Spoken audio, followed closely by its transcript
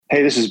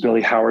Hey, this is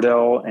Billy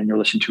Howardell, and you're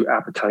listening to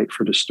Appetite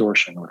for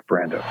Distortion with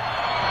Brando. You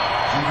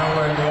know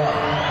where you are.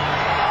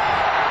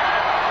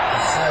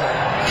 I said,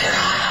 get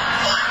on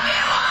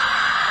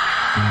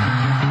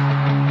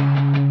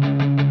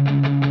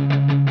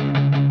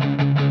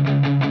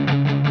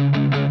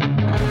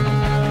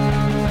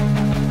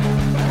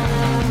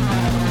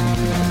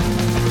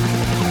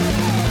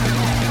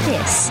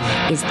formula. This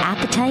is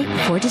Appetite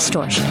for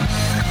Distortion.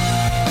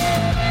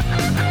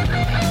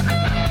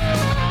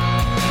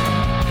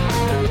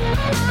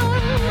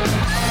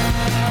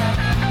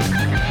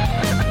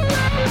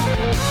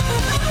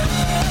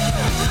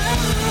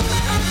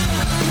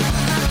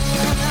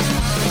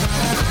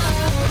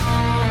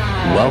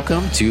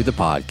 Welcome to the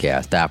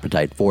podcast,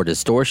 Appetite for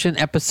Distortion,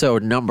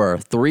 episode number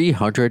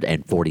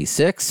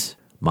 346.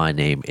 My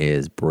name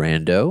is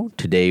Brando.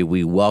 Today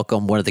we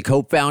welcome one of the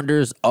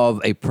co-founders of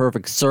A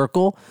Perfect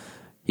Circle.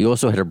 He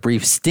also had a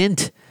brief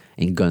stint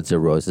in Guns N'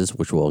 Roses,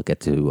 which we'll get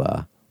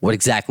to what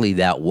exactly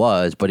that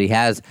was. But he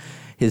has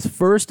his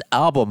first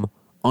album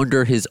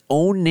under his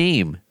own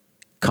name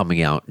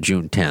coming out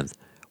June 10th,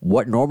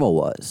 What Normal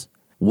Was.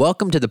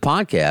 Welcome to the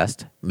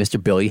podcast,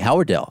 Mr. Billy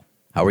Howardell.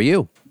 How are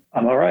you?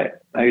 I'm all right.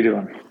 How you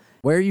doing?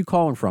 Where are you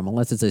calling from,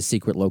 unless it's a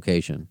secret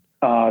location?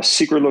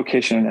 Secret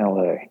location in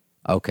L.A.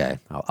 Okay,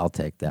 I'll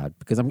take that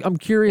because I'm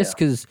curious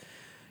because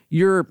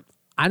you're.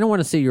 I don't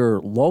want to say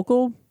you're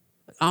local.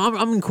 I'm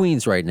in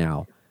Queens right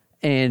now,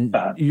 and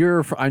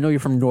I know you're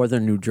from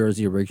northern New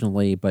Jersey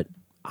originally, but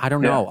I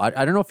don't know. I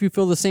don't know if you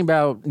feel the same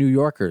about New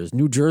Yorkers.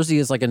 New Jersey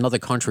is like another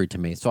country to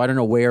me, so I don't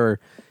know where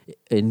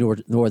in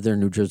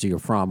northern New Jersey you're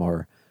from,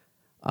 or.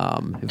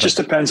 It just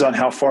depends on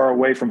how far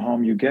away from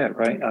home you get,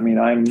 right? I mean,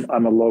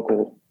 I'm a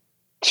local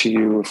to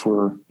you if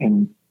we're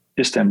in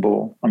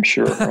Istanbul, I'm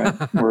sure,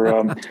 right?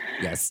 We're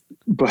yes,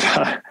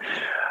 but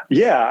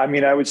yeah, I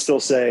mean, I would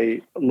still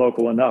say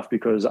local enough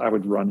because I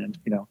would run in,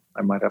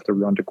 I might have to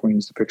run to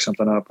Queens to pick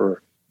something up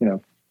or,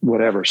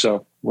 whatever. So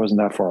it wasn't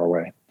that far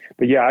away.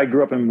 But yeah, I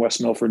grew up in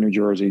West Milford, New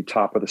Jersey,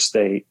 top of the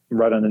state,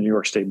 right on the New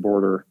York State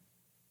border.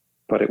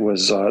 But it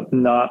was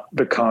not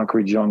the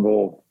concrete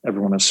jungle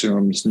everyone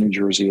assumes New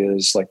Jersey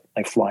is. Like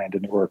I fly into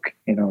Newark,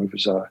 it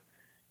was.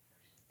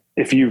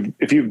 If you've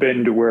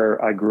been to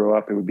where I grew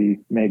up, it would be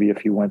maybe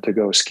if you went to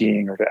go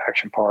skiing or to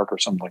Action Park or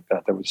something like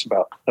that. That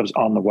was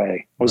on the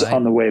way. I was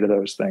on the way to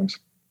those things.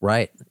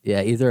 Right.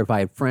 Yeah. Either if I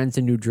have friends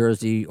in New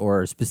Jersey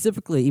or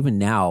specifically even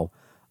now,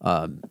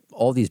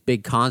 all these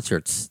big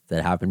concerts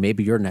that happen.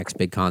 Maybe your next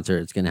big concert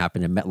is going to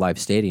happen in MetLife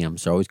Stadium.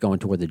 So always going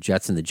to where the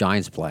Jets and the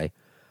Giants play.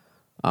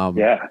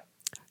 Yeah.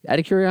 Out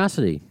of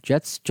curiosity,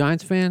 Jets,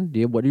 Giants fan?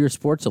 What are your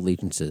sports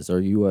allegiances? Are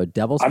you a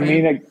Devils fan? I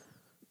mean, I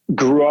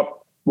grew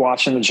up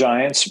watching the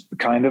Giants,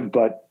 kind of,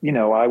 but,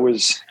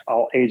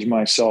 I'll age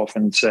myself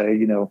and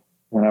say,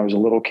 when I was a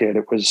little kid,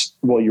 it was,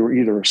 well, you were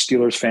either a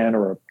Steelers fan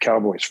or a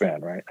Cowboys fan,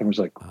 right? It was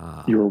like,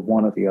 you were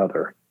one or the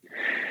other.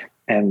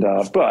 And,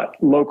 but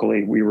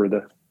locally, we were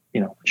the,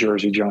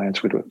 Jersey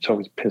Giants would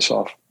always piss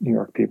off New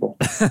York people.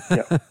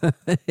 Yeah.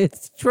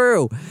 It's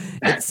true.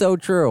 It's so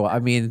true. I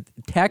mean,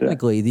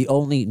 technically, the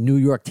only New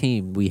York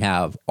team we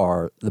have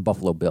are the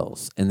Buffalo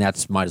Bills, and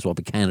that's might as well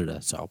be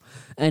Canada. So,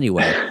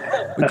 anyway,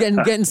 we're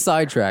getting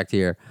sidetracked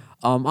here.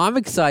 I'm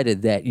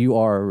excited that you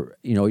are.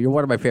 You're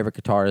one of my favorite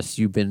guitarists.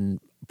 You've been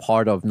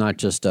part of not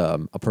just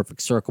A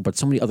Perfect Circle, but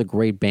so many other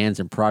great bands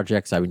and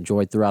projects I've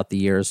enjoyed throughout the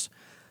years.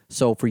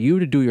 So, for you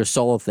to do your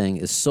solo thing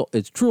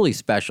it's truly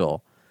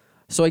special.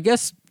 So I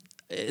guess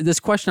this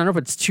question, I don't know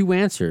if it's two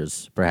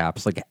answers,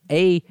 perhaps. Like,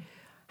 A,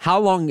 how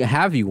long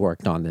have you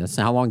worked on this?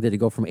 How long did it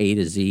go from A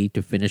to Z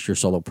to finish your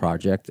solo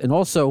project? And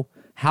also,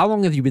 how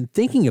long have you been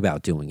thinking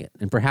about doing it?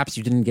 And perhaps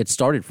you didn't get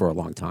started for a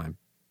long time.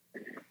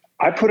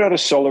 I put out a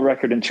solo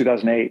record in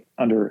 2008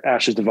 under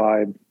Ashes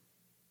Divide,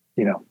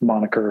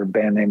 moniker,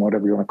 band name,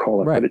 whatever you want to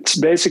call it. Right. But it's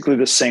basically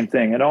the same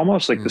thing and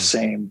almost like the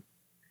same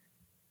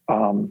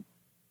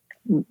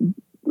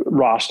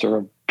roster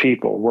of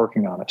people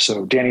working on it.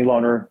 So Danny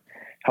Lohner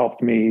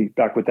helped me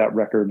back with that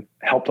record,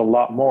 helped a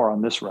lot more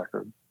on this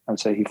record. I would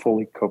say he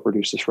fully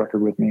co-produced this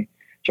record with me.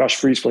 Josh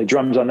Freese played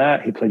drums on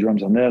that. He played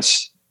drums on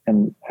this,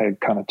 and I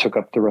kind of took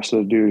up the rest of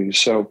the duties.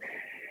 So,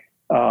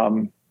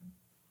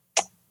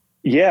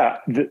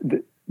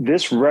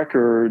 this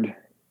record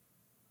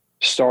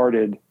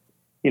started,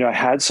 I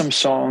had some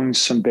songs,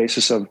 some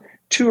basis of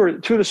two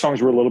of the songs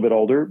were a little bit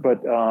older,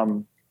 but,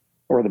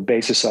 or the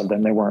basis of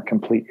them, they weren't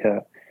complete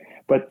yet.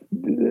 But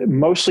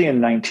mostly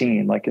in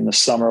 19, like in the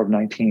summer of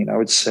 19, I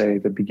would say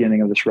the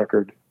beginning of this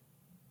record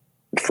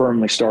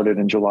firmly started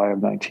in July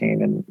of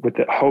 19, and with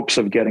the hopes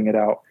of getting it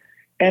out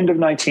end of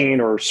 19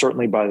 or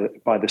certainly by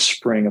the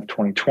spring of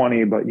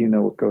 2020. But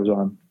what goes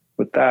on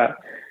with that.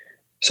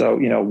 So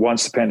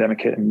once the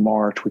pandemic hit in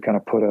March, we kind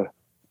of put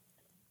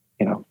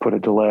a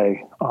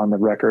delay on the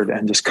record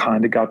and just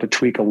kind of got to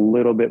tweak a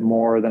little bit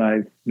more than I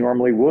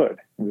normally would.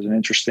 It was an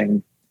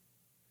interesting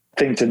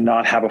thing to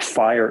not have a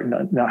fire,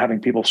 not having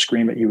people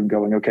scream at you and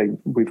going, okay,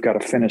 we've got to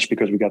finish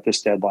because we got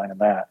this deadline and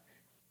that.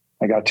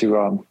 I got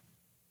to,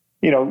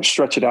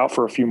 stretch it out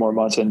for a few more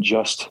months and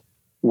just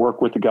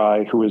work with the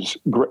guy who was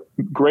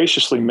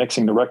graciously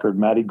mixing the record.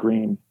 Matty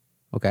Green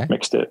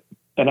mixed it.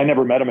 And I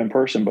never met him in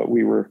person, but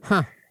we were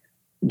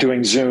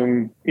doing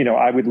Zoom. You know,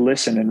 I would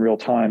listen in real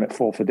time at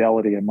full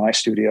fidelity in my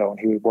studio and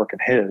he would work in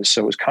his.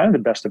 So it was kind of the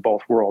best of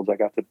both worlds. I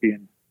got to be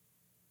in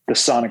the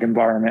sonic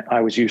environment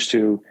I was used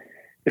to.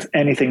 If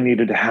anything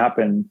needed to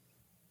happen,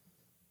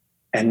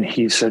 and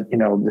he said, you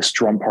know, this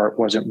drum part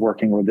wasn't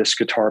working or this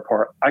guitar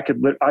part,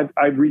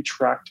 I'd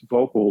retract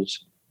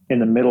vocals in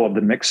the middle of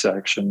the mix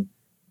section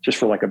just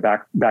for like a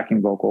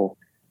backing vocal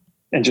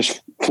and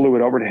just flew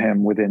it over to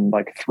him within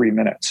like 3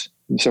 minutes.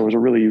 And so it was a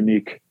really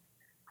unique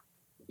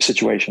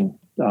situation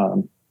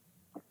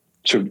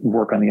to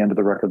work on the end of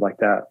the record like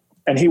that.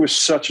 And he was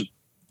such a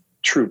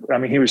troop. I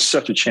mean, he was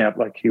such a champ.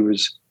 Like he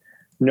was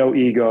no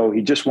ego.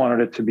 He just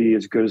wanted it to be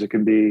as good as it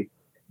can be.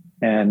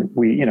 And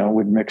we, you know,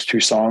 would mix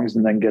 2 songs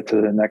and then get to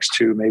the next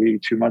 2, maybe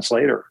 2 months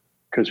later,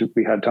 because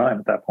we had time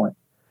at that point.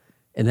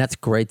 And that's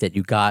great that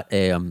you got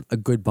a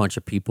good bunch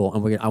of people.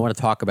 And I want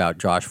to talk about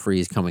Josh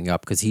Freese coming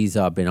up because he's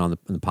been on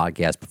the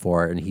podcast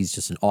before, and he's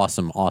just an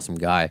awesome, awesome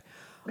guy.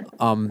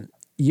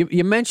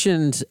 You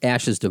mentioned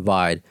Ashes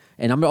Divide,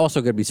 and I'm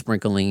also going to be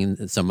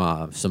sprinkling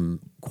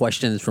some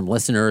questions from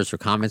listeners or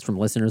comments from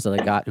listeners that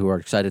I got who are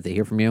excited to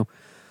hear from you.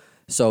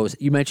 So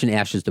you mentioned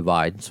Ashes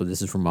Divide. So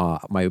this is from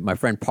my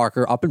friend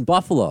Parker up in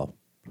Buffalo.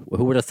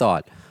 Who would have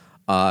thought?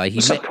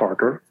 What's up,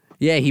 Parker?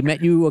 Yeah, he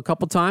met you a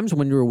couple times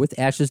when you were with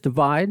Ashes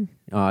Divide.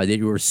 That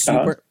you were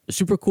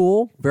super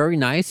cool, very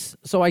nice.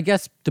 So I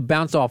guess to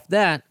bounce off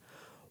that,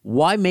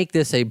 why make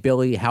this a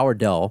Billy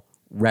Howerdel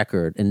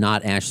record and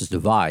not Ashes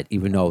Divide,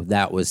 even though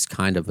that was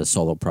kind of a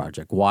solo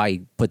project?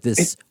 Why put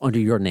this under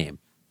your name?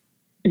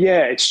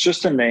 Yeah, it's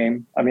just a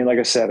name. I mean, like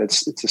I said,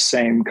 it's the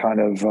same kind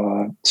of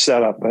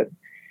setup. But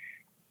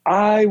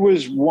I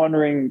was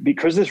wondering,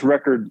 because this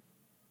record,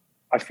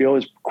 I feel,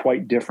 is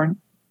quite different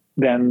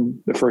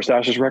than the first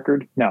Ashes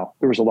record. Now,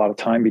 there was a lot of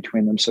time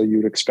between them, so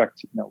you'd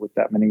expect, you know, with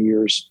that many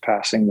years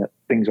passing, that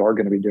things are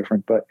going to be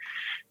different. But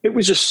it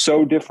was just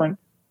so different,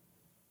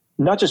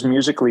 not just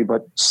musically,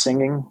 but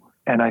singing.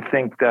 And I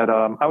think that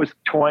I was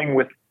toying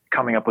with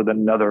coming up with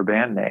another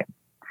band name.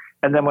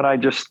 And then when I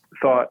just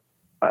thought,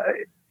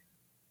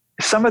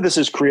 some of this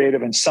is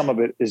creative and some of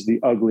it is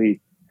the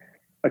ugly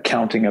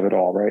accounting of it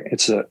all, right?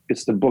 It's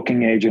the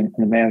booking agent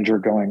and the manager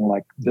going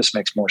like, this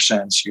makes more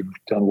sense. You've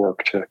done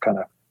work to kind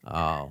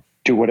of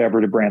do whatever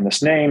to brand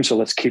this name. So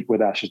let's keep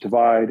with Ashes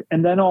Divide.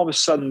 And then all of a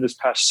sudden this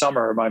past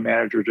summer, my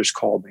manager just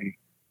called me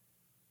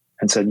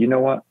and said, you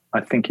know what?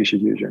 I think you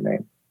should use your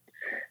name.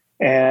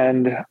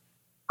 And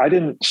I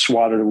didn't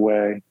swat it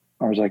away.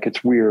 I was like,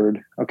 it's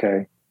weird.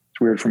 Okay. It's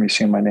weird for me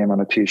seeing my name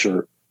on a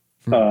t-shirt.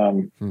 But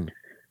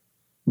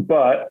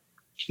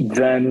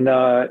then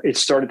it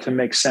started to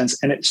make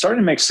sense. And it started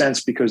to make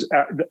sense because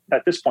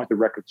at this point, the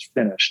record's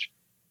finished.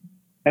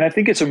 And I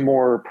think it's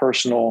more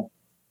personal.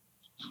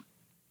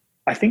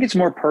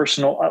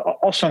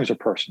 All songs are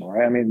personal,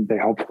 right? I mean, they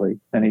hopefully,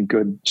 any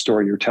good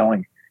story you're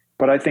telling.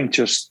 But I think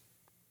just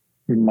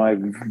my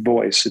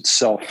voice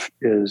itself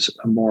is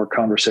a more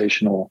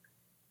conversational,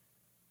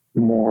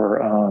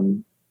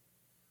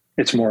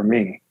 it's more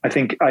me. I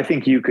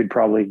think you could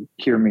probably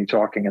hear me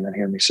talking and then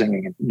hear me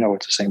singing and know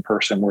it's the same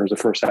person. Whereas the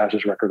first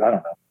Ashes record, I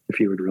don't know if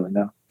you would really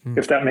know.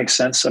 If that makes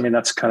sense. I mean,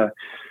 that's kind of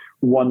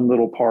one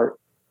little part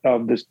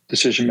of this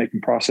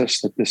decision-making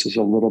process, that this is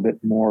a little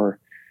bit more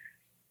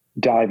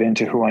dive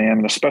into who I am,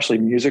 and especially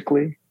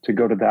musically, to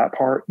go to that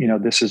part. You know,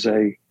 this is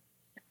a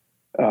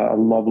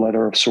love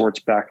letter of sorts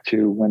back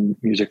to when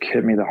music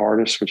hit me the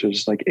hardest, which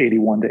is like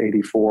 81 to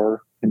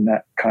 84, in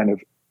that kind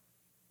of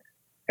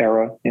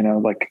era, you know,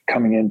 like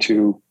coming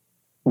into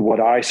what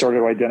I started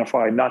to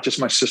identify, not just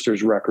my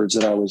sister's records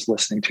that I was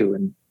listening to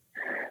and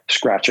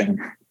scratching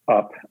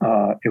up.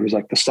 It was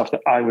like the stuff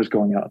that I was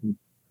going out and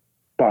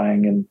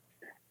buying, and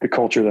the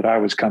culture that I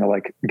was kind of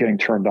like getting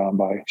turned on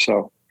by.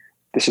 So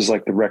this is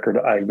like the record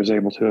I was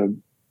able to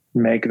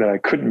make that I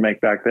couldn't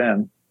make back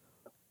then.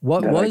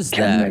 What was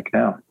that? Make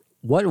now.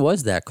 What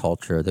was that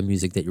culture, the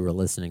music that you were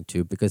listening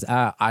to? Because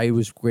I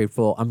was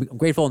grateful. I'm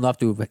grateful enough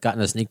to have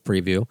gotten a sneak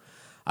preview.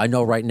 I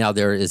know right now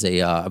there is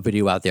a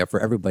video out there for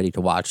everybody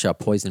to watch,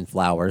 Poison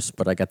Flowers,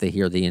 but I got to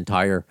hear the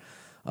entire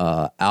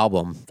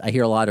album. I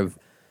hear a lot of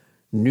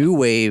new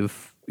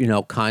wave, you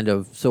know, kind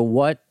of. So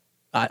what?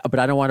 But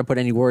I don't want to put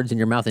any words in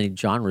your mouth, any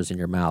genres in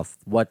your mouth.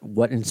 What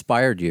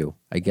inspired you,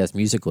 I guess,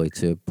 musically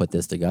to put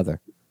this together?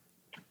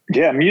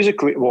 Yeah,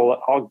 musically,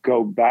 well, I'll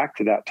go back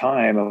to that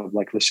time of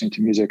like listening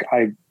to music.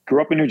 I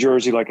grew up in New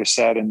Jersey, like I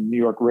said, and New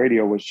York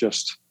radio was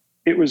just,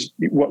 it was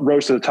what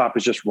rose to the top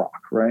is just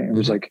rock, right? It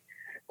was like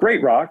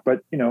great rock, but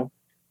you know,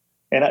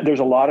 and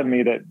there's a lot of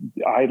me that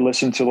I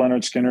listened to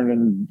Leonard Skinner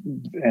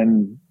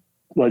and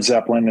Led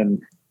Zeppelin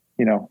and,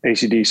 you know,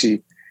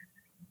 AC/DC.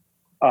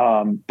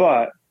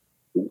 But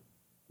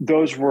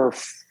those were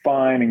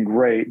fine and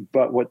great.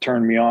 But what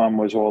turned me on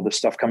was all the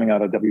stuff coming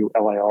out of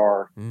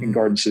WLIR in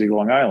Garden City,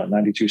 Long Island,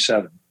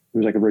 92.7. It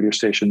was like a radio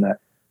station that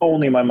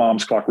only my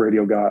mom's clock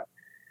radio got,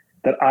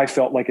 that I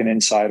felt like an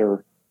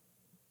insider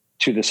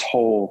to this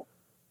whole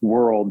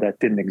world that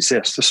didn't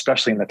exist,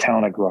 especially in the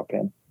town I grew up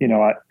in.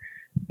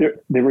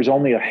 There was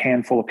only a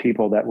handful of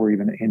people that were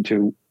even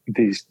into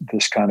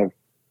this kind of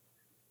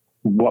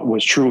what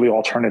was truly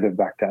alternative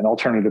back then.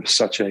 Alternative is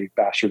such a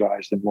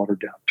bastardized and watered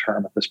down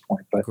term at this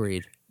point, but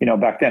Agreed.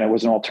 back then it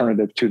was an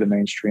alternative to the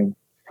mainstream.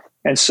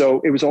 And so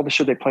it was all the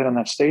shit they played on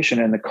that station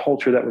and the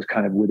culture that was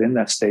kind of within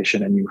that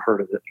station. And you heard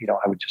of it,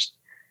 I would just,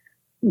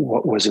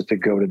 what was it to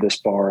go to this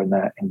bar and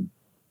that, and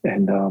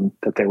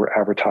that they were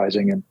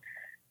advertising.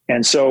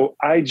 And so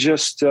I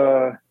just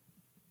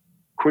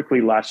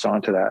quickly latched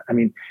onto that. I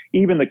mean,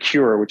 even The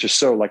Cure, which is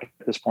so like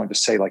at this point to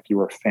say like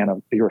you're a fan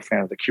of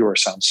The Cure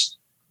sounds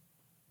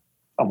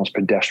almost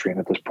pedestrian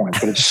at this point,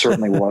 but it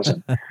certainly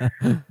wasn't,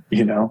 I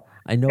know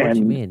what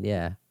you mean.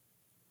 Yeah.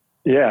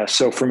 Yeah.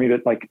 So for me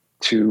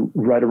to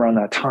right around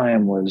that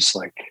time was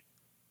like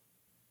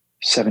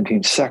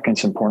 17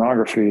 Seconds and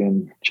Pornography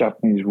and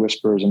Japanese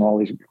Whispers and all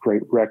these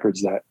great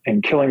records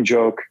and Killing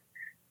Joke.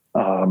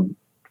 And,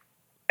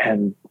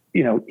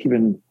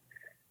 even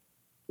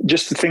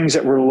just the things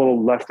that were a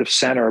little left of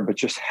center, but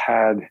just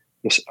had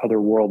this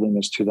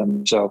otherworldliness to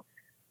them. So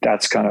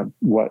that's kind of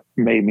what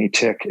made me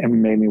tick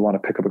and made me want to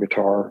pick up a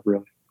guitar,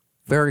 really.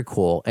 Very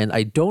cool. And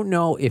I don't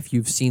know if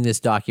you've seen this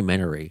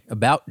documentary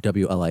about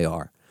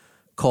WLAR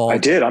called... I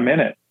did. I'm in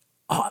it.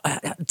 Oh,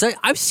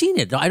 I've seen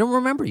it. I don't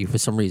remember you for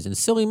some reason.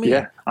 Silly me.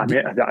 Yeah, I'm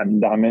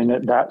in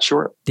it that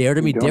short. Dare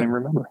to be different.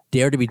 Remember?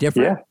 Dare to be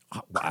different. Yeah.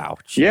 Oh, wow.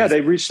 Jeez. Yeah, they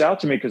reached out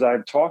to me because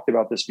I've talked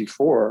about this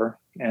before,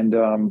 and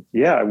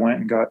I went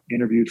and got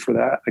interviewed for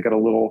that.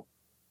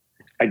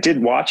 I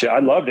did watch it. I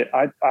loved it.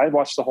 I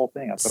watched the whole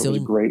thing. I thought it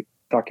was a great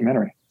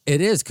documentary.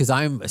 It is, because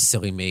I'm a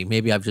silly me.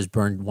 Maybe I've just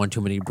burned one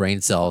too many brain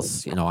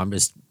cells. I'm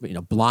just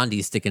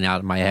Blondie sticking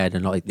out in my head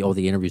and all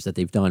the interviews that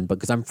they've done. But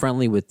because I'm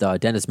friendly with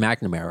Dennis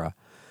McNamara,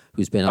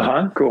 who's been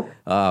cool.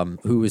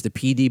 Who was the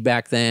PD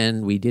back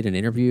then. We did an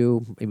interview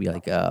maybe a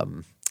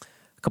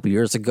couple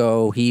years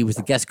ago. He was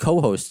the guest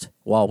co-host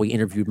while we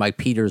interviewed Mike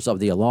Peters of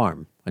The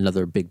Alarm,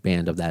 another big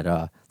band of that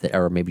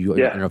era. Maybe I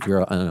don't know if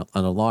you're an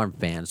Alarm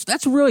fan. So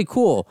that's really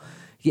cool.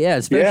 Yeah,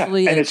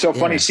 especially. And it's so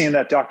funny seeing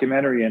that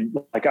documentary. And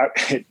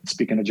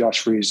speaking of Josh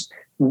Freese,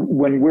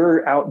 when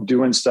we're out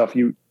doing stuff,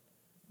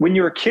 when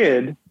you're a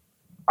kid,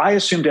 I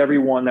assumed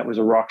everyone that was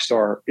a rock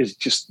star is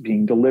just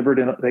being delivered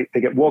and they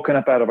get woken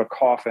up out of a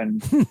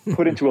coffin,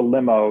 put into a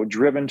limo,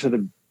 driven to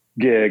the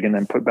gig, and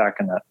then put back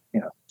in that,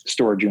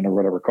 storage unit or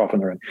whatever coffin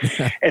they're in.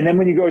 And then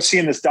when you go see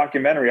in this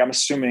documentary, I'm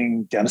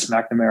assuming Dennis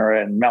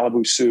McNamara and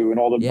Malibu Sue and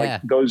all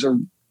those are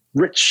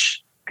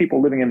rich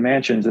people living in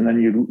mansions. And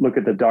then you look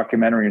at the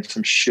documentary and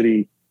some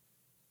shitty,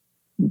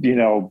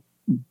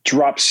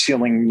 drop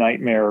ceiling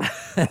nightmare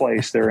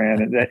place they're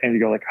in. And you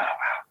go like, oh, wow.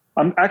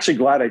 I'm actually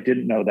glad I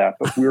didn't know that,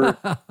 but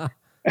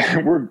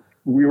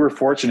we were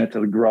fortunate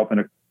to grow up in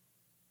a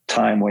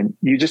time when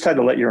you just had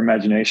to let your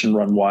imagination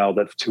run wild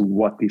as to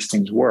what these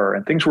things were,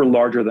 and things were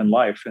larger than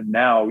life. And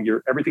now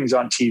everything's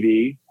on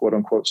TV, quote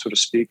unquote, so to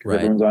speak. Right.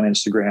 Everyone's on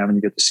Instagram, and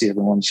you get to see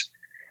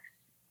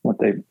what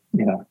they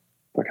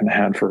fucking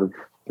had for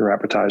their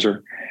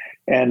appetizer.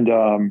 And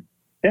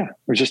it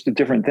was just a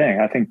different thing.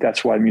 I think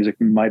that's why music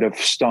might have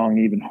stung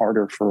even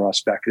harder for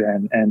us back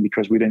then. And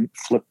because we didn't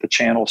flip the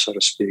channel, so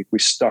to speak, we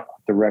stuck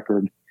with the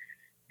record,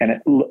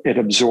 and it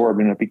absorbed,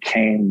 and it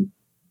became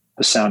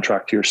the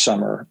soundtrack to your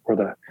summer, or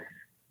the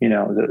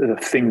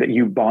thing that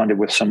you bonded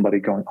with somebody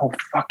going, oh,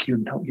 fuck,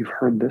 you've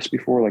heard this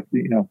before.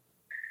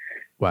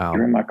 Wow,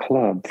 you're in my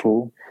club,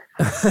 fool.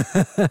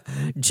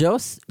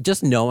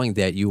 Just knowing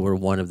that you were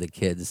one of the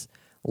kids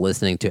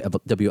listening to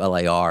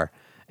WLAR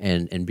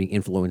and being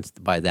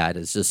influenced by that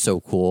is just so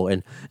cool.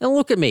 And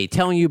look at me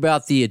telling you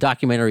about the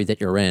documentary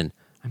that you're in.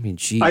 I mean,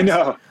 geez. I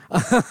know.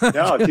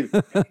 No,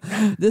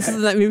 this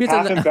is maybe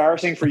half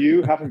embarrassing for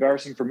you, half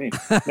embarrassing for me.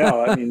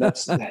 No, I mean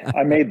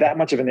I made that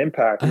much of an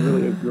impact.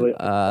 Really.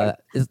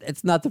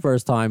 It's not the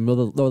first time, nor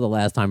the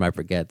last time I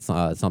forget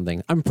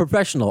something. I'm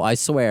professional, I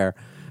swear.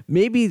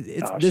 Maybe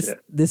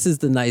this is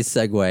the nice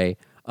segue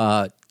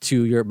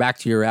back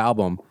to your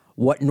album.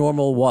 What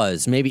normal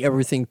was. Maybe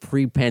everything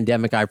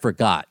pre-pandemic I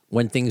forgot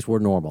when things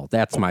were normal.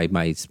 That's my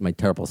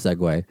terrible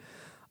segue.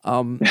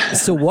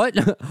 So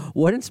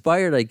what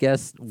inspired, I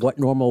guess, What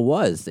Normal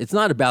Was? It's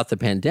not about the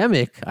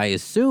pandemic, I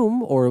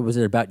assume, or was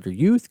it about your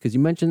youth? Because you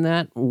mentioned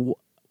that.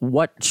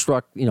 What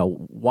struck,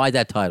 why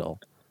that title?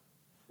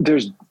 There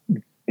is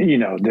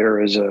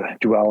a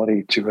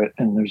duality to it,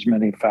 and there's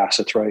many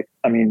facets, right?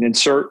 I mean,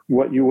 insert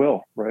what you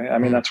will, right? I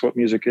mean, that's what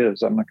music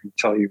is. I'm not going to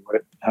tell you what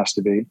it has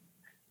to be.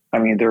 I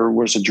mean, there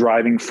was a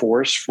driving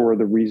force for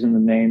the reason the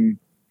name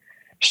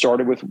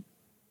started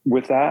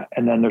with that,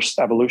 and then there's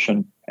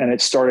evolution, and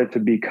it started to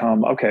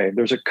become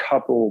there's a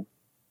couple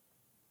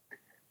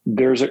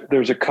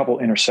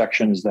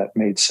intersections that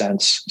made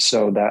sense,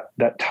 so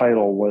that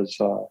title was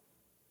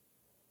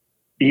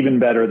even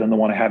better than the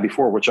one I had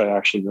before, which I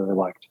actually really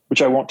liked,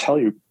 which I won't tell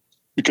you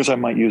because I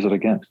might use it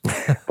again.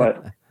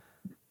 But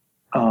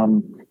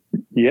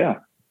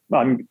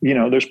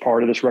there's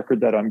part of this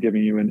record that I'm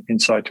giving you an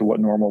insight to what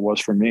normal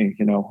was for me,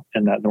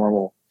 and that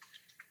normal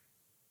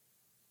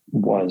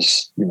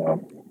was,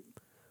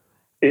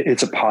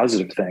 it's a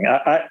positive thing.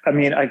 I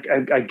mean,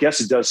 I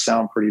guess it does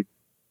sound pretty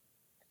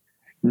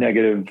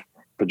negative,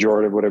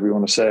 pejorative, whatever you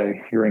want to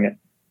say, hearing it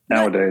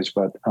nowadays.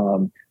 But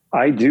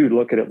I do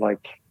look at it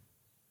like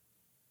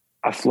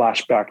a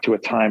flashback to a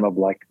time of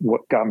like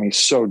what got me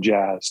so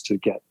jazzed to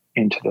get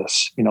into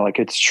this. You know, like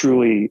it's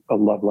truly a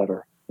love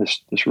letter,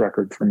 this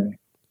record for me.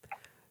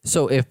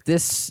 So if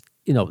this,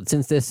 you know,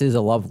 since this is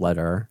a love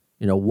letter,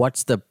 you know,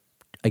 what's the,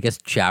 I guess,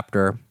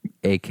 chapter,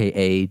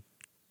 AKA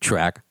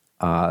track,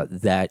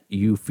 that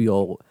you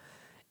feel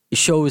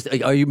shows,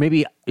 are you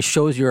maybe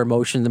shows your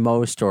emotion the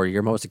most, or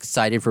you're most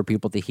excited for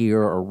people to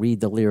hear or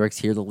read the lyrics,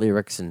 hear the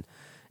lyrics and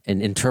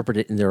interpret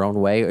it in their own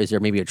way? Or is there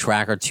maybe a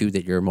track or two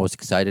that you're most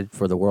excited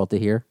for the world to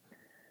hear?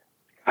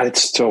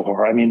 It's so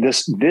hard. I mean,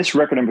 this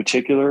record in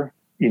particular,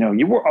 you know,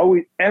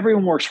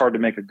 everyone works hard to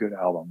make a good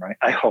album, right?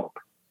 I hope.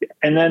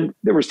 And then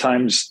there was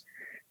times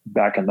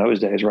back in those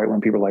days, right,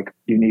 when people were like,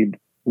 you need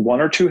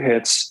one or two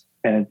hits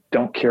and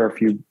don't care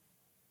if you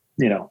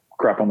know,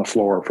 crap on the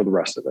floor for the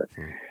rest of it.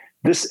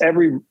 This,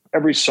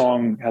 every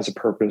song has a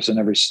purpose, and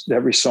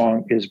every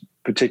song is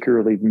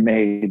particularly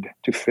made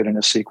to fit in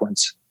a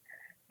sequence.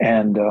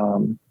 And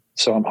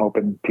so I'm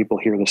hoping people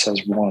hear this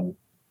as one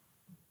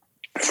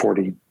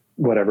 40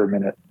 whatever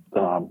minute,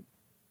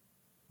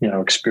 you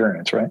know,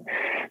 experience. Right.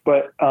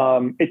 But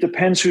it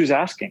depends who's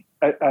asking.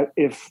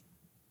 If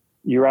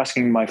you're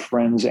asking my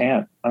friend's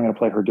aunt, I'm going to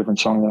play her a different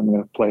song than I'm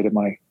going to play to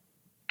my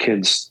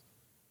kid's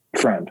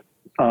friend.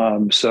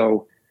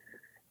 So,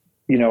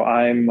 you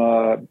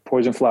know,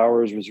 Poison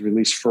Flowers was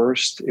released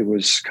first. It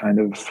was kind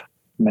of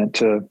meant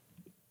to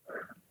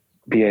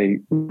be a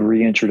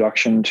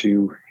reintroduction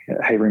to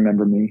Hey,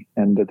 Remember Me,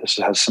 and that this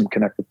has some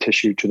connective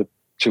tissue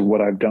to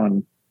what I've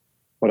done,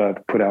 what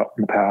I've put out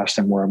in the past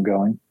and where I'm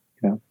going,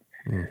 you know.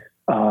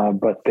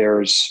 But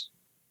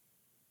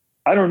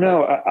I don't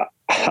know.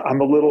 I'm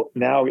a little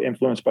now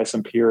influenced by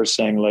some peers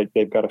saying like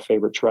they've got a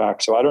favorite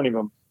track. So I don't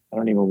even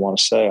want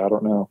to say, I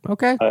don't know.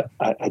 Okay.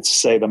 I'd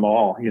say them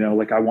all, you know,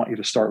 like I want you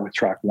to start with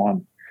track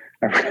 1.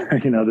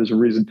 You know, there's a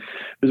reason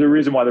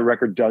why the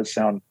record does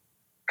sound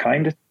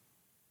kind of,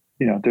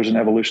 you know, there's an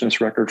evolution of this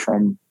record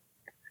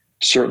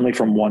certainly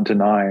from 1 to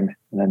 9,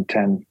 and then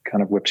 10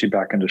 kind of whips you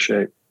back into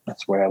shape.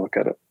 That's the way I look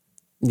at it.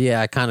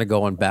 Yeah. Kind of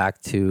going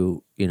back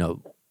to, you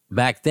know,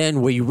 back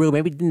then where you really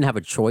maybe didn't have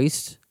a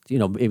choice, you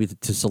know, maybe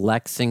to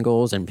select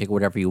singles and pick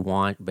whatever you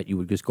want, but you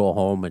would just go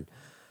home and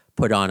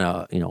put on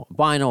a, you know,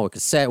 vinyl, a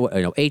cassette,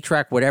 you know,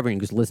 8-track, whatever,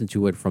 and just listen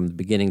to it from the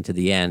beginning to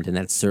the end. And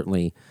that's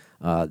certainly,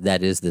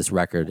 that is this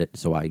record.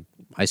 So I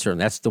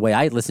certainly, that's the way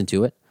I listened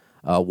to it.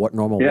 What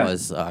Normal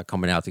was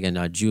coming out again,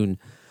 June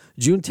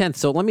 10th.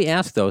 So let me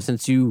ask though,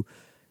 since you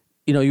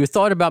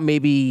thought about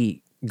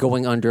maybe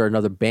going under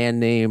another band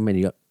name and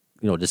you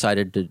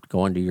decided to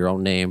go under your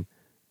own name,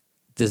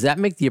 does that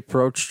make the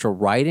approach to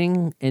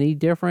writing any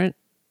different?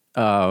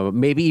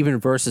 Maybe even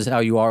versus how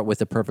you are with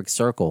The Perfect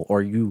Circle,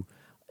 or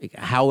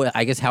how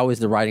is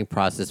the writing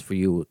process for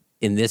you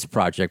in this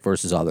project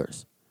versus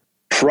others?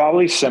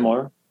 Probably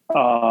similar.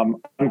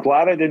 I'm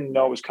glad I didn't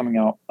know it was coming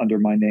out under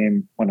my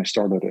name when I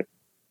started it.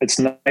 It's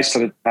nice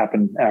that it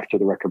happened after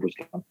the record was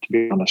done, to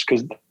be honest,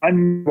 because I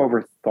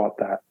overthought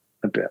that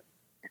a bit.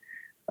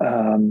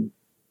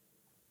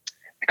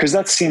 Because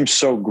that seems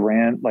so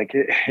grand, like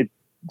it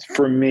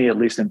for me, at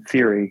least in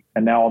theory,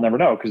 and now I'll never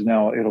know because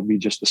now it'll be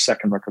just the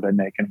second record I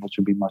make, and which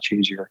will be much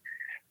easier.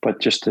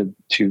 But just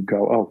to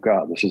go, oh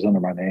God, this is under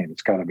my name.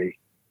 It's got to be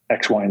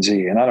X, Y, and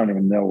Z, and I don't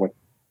even know what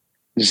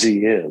Z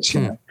is.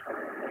 You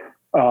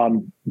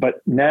know?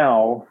 But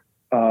now,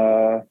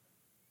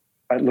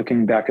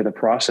 looking back at the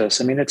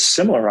process, I mean, it's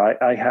similar.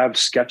 I have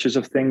sketches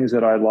of things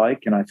that I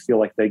like, and I feel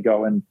like they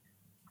go in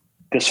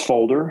this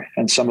folder.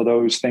 And some of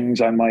those things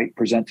I might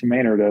present to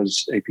Maynard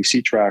as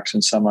APC tracks,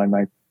 and some I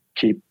might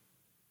keep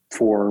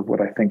for what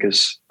I think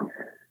is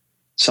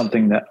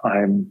something that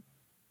I'm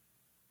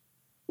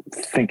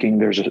thinking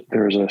there's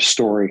a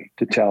story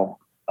to tell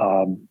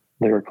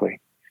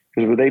lyrically.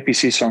 Because with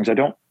APC songs, I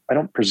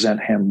don't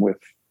present him with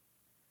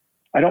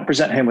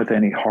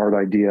any hard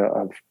idea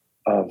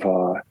of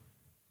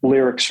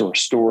lyrics or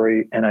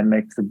story, and I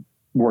make the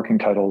working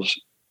titles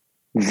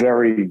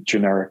very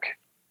generic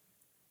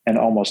and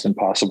almost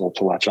impossible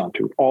to latch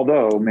onto.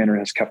 Although Maynard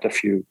has kept a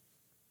few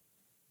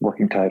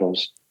working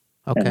titles.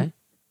 Okay.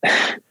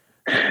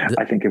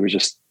 I think it was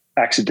just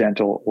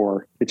accidental,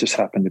 or it just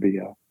happened to be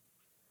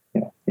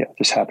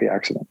just happy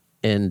accident.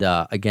 And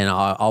again,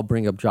 I'll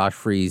bring up Josh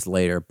Freese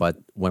later, but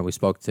when we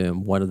spoke to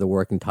him, one of the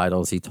working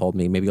titles he told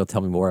me, maybe he'll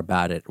tell me more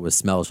about it, was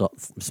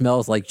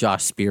Smells Like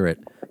Josh Spirit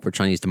for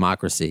Chinese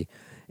Democracy.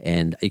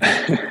 And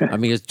I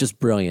mean, it's just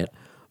brilliant.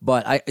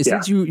 But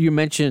since you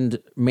mentioned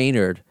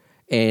Maynard,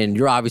 and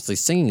you're obviously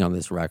singing on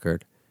this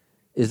record,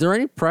 is there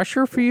any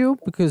pressure for you?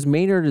 Because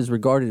Maynard is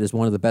regarded as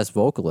one of the best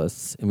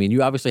vocalists. I mean,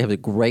 you obviously have a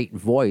great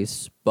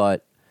voice,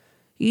 but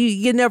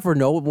you never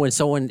know when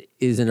someone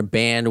is in a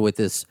band with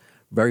this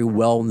very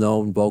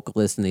well-known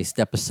vocalist and they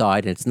step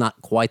aside and it's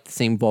not quite the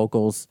same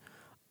vocals.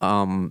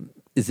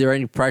 Is there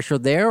any pressure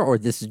there, or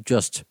this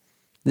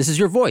is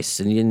your voice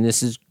and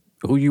this is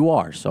who you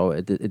are. So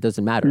it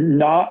doesn't matter.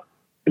 Not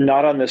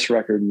on this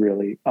record,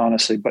 really,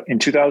 honestly. But in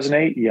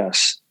 2008,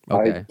 yes,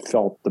 Okay. I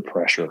felt the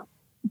pressure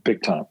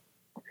big time.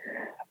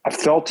 I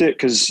felt it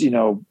because,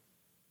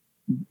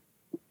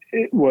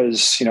 it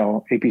was,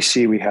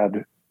 APC, we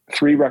had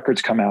 3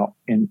 records come out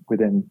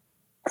within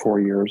 4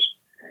 years.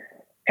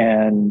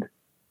 And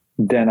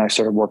then I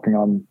started working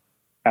on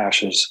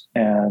Ashes,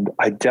 and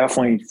I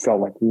definitely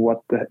felt like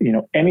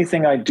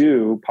anything I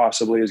do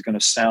possibly is going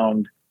to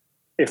sound,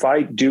 if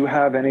I do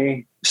have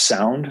any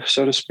sound,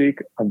 so to speak,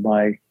 of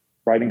my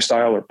writing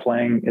style or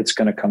playing, it's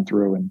going to come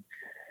through, and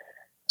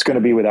it's going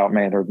to be without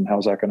Maynard, and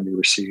how's that going to be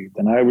received?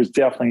 And I was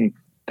definitely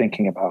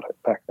thinking about it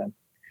back then.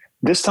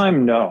 This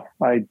time, no,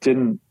 I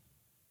didn't.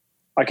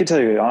 I could tell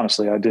you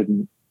honestly, I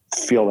didn't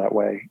feel that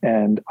way.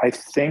 And I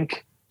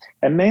think,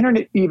 and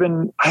Maynard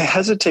I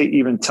hesitate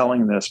even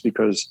telling this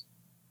because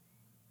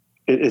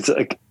it's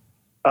like,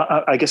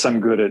 I guess I'm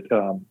good at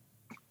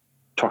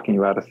talking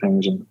you out of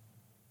things and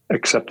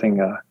accepting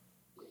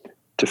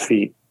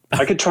defeat.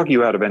 I could talk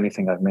you out of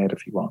anything I've made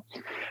if you want.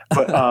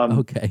 But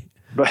Okay.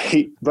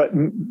 But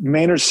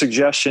Maynard's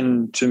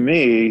suggestion to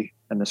me,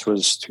 and this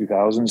was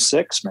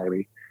 2006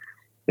 maybe,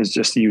 is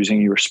just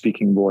using your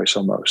speaking voice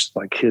almost,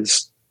 like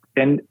his.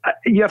 And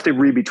you have to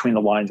read between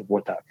the lines of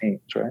what that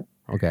means, right?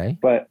 Okay.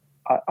 But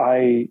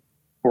I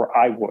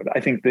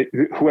think that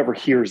whoever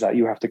hears that,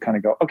 you have to kind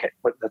of go, okay,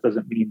 but that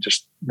doesn't mean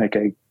just make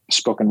a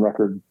spoken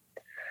record.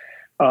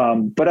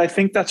 But I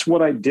think that's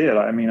what I did.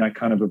 I mean, I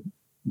kind of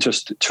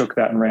just took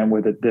that and ran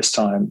with it this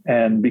time.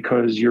 And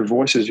because your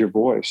voice is your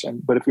voice.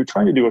 But if you're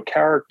trying to do a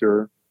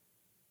character,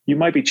 you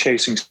might be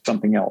chasing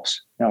something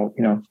else. Now,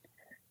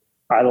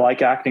 I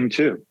like acting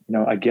too.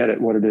 I get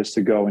it, what it is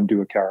to go and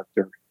do a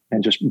character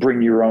and just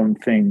bring your own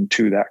thing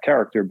to that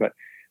character. But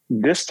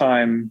this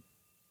time,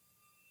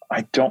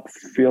 I don't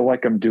feel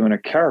like I'm doing a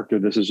character.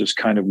 This is just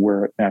kind of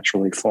where it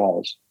naturally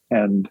falls.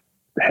 And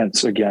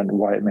hence, again,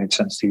 why it made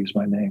sense to use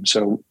my name.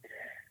 So,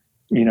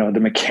 the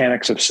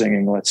mechanics of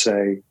singing, let's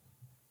say,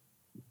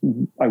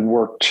 I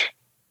worked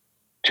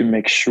to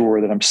make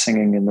sure that I'm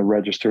singing in the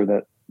register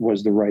that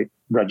was the right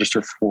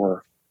register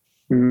for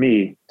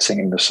me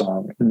singing the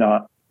song,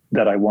 not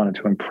that I wanted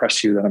to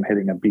impress you that I'm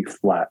hitting a B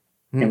flat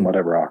in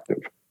whatever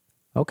octave.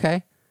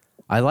 Okay.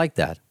 I like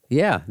that.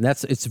 Yeah,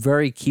 it's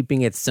very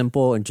keeping it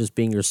simple and just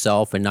being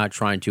yourself and not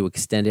trying to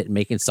extend it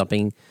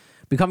and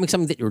becoming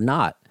something that you're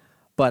not.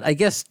 But I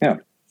guess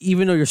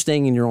even though you're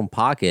staying in your own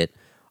pocket,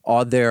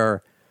 are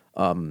there,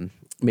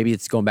 maybe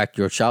it's going back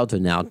to your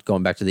childhood now,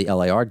 going back to the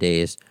LAR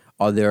days,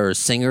 are there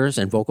singers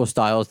and vocal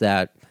styles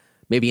that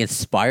maybe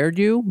inspired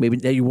you, maybe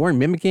that you weren't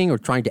mimicking or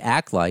trying to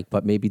act like,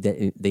 but maybe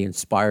they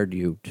inspired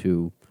you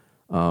to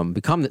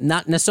become,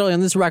 not necessarily on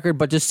this record,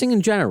 but just sing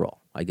in general,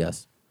 I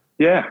guess?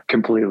 Yeah,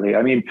 completely.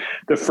 I mean,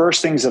 the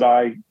first things that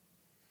I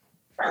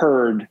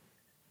heard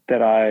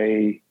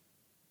there's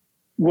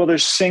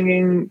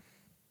singing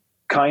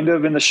kind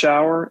of in the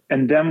shower.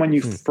 And then when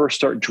you first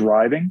start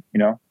driving,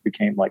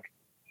 became like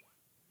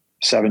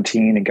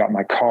 17 and got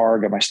my car,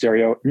 got my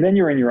stereo, and then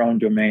you're in your own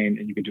domain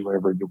and you can do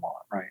whatever you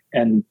want. Right.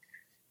 And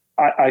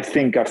I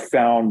think I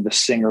found the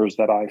singers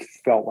that I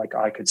felt like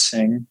I could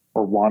sing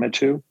or wanted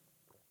to.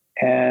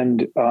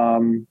 And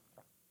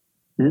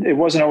it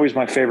wasn't always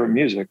my favorite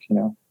music,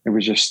 It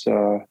was just,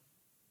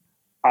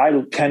 I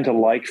tend to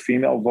like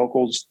female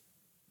vocals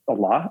a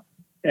lot.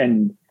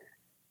 And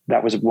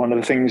that was one of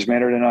the things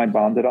Maynard and I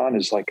bonded on,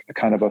 is like a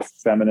kind of a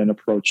feminine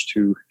approach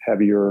to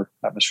heavier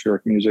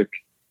atmospheric music,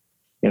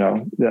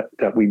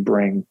 that we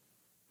bring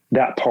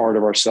that part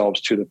of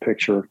ourselves to the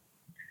picture.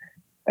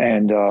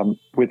 And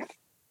with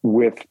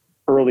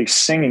early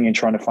singing and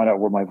trying to find out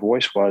where my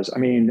voice was, I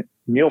mean,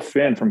 Neil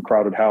Finn from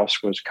Crowded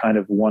House was kind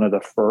of one of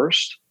the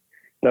first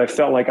that I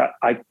felt like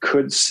I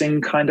could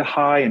sing kind of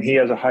high, and he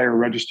has a higher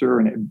register,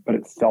 but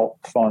it felt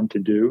fun to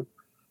do.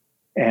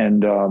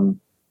 And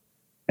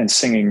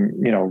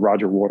singing,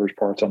 Roger Waters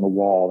parts on The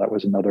Wall, that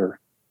was another,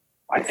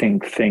 I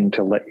think, thing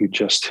to let you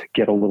just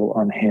get a little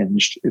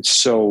unhinged. It's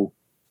so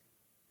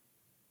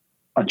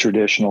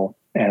untraditional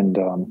and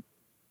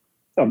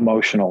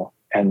emotional,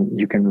 and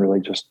you can really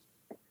just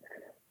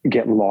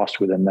get lost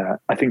within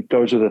that. I think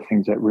those are the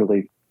things that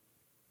really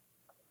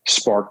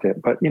sparked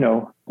it. But,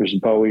 there's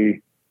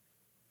Bowie,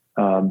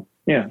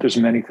 there's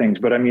many things,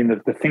 but I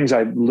mean, the things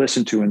I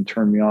listened to and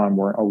turned me on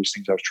weren't always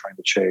things I was trying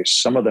to chase.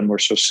 Some of them were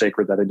so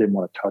sacred that I didn't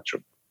want to touch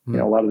them.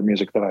 A lot of the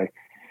music that I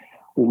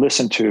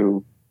listened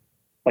to,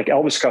 like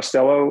Elvis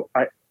Costello,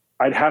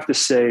 I'd have to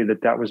say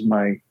that was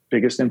my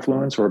biggest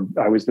influence, or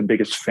I was the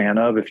biggest fan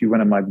of. If you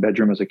went in my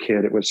bedroom as a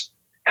kid, it was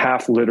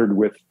half littered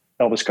with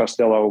Elvis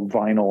Costello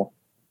vinyl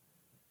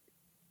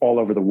all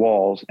over the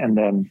walls, and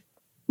then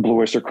Blue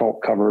Oyster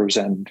Cult covers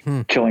and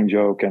Killing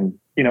Joke. And,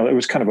 it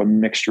was kind of a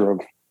mixture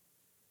of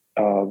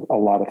a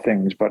lot of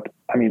things. But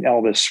I mean,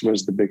 Elvis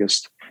was the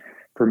biggest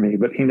for me,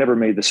 but he never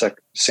made the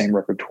same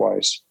record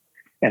twice.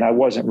 And I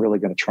wasn't really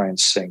going to try and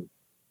sing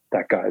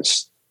that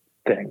guy's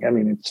thing. I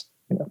mean, it's,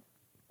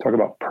 talk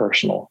about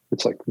personal.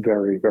 It's like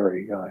very,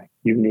 very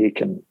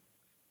unique. And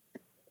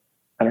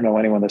I don't know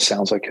anyone that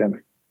sounds like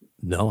him.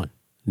 No one.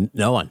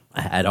 No one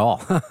at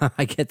all.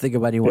 I can't think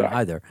of anyone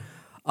either.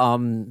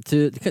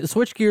 To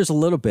switch gears a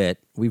little bit,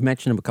 we've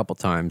mentioned him a couple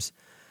times.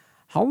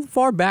 How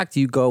far back do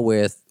you go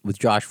with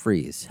Josh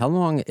Freese? How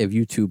long have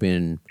you two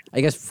been,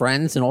 I guess,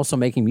 friends and also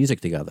making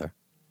music together?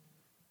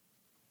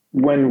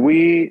 When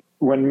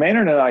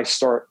Maynard and I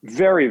start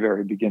very,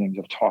 very beginnings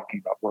of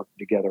talking about working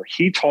together,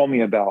 he told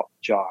me about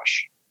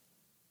Josh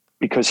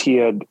because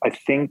I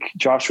think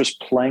Josh was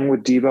playing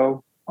with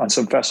Devo on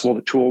some festival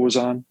that Tool was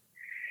on.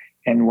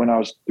 And when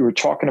we were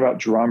talking about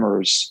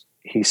drummers,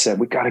 he said,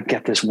 we got to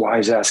get this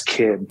wise ass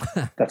kid.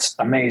 That's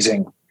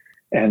amazing.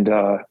 And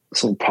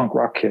this little punk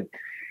rock kid.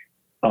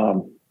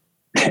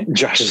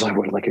 Josh is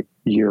like a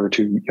year or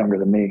two younger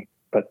than me,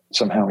 but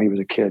somehow he was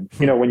a kid.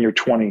 You know, when you're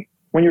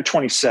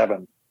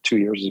 27, 2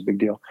 years is a big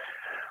deal.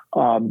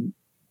 And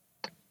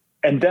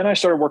then I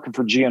started working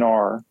for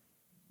GNR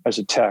as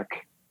a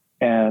tech,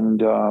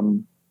 and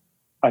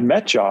I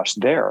met Josh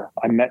there.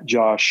 I met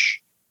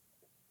Josh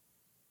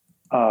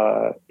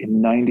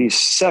in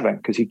 97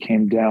 because he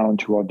came down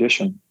to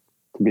audition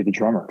to be the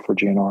drummer for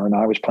GNR, and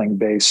I was playing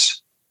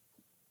bass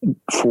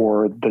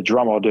for the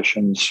drum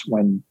auditions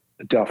when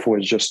Duff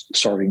was just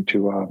starting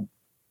to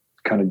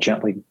kind of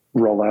gently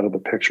roll out of the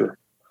picture.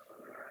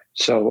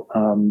 So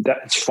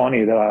that's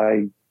funny that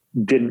I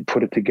didn't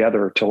put it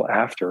together till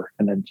after.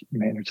 And then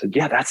Maynard said,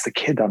 yeah, that's the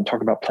kid that I'm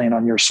talking about playing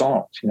on your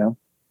songs, you know?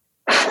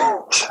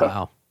 So,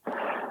 wow.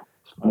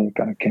 It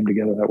kind of came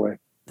together that way.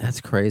 That's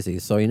crazy.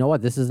 So you know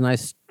what? This is a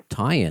nice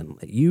tie-in.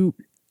 You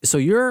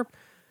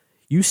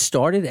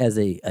started as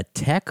a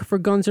tech for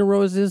Guns N'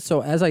 Roses.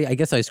 So as I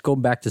guess I go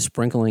back to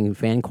sprinkling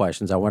fan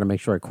questions, I want to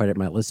make sure I credit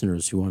my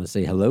listeners who want to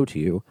say hello to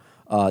you.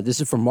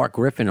 This is from Mark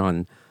Griffin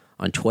on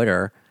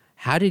Twitter.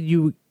 How did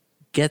you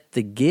get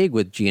the gig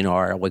with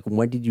GNR? Like,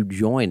 when did you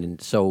join? And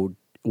so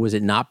was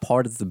it not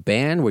part of the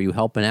band? Were you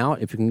helping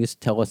out? If you can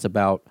just tell us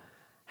about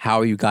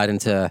how you got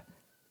into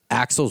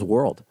Axl's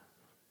world.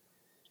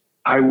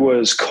 I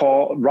was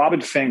called, Robin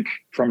Fink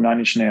from Nine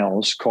Inch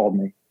Nails called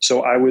me.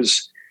 So I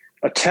was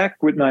a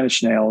tech with Nine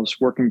Inch Nails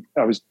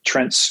I was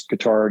Trent's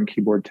guitar and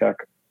keyboard tech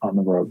on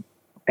the road.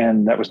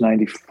 And that was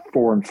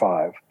 94 and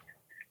 5.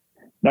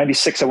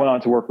 96, I went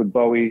on to work with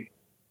Bowie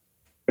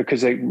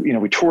because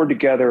we toured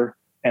together,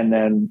 and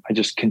then I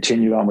just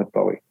continued on with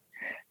Bowie.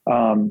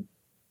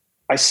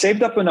 I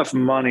saved up enough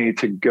money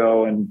to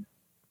go and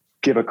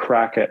give a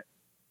crack at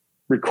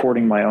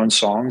recording my own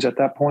songs at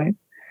that point.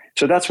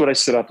 So that's what I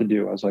set out to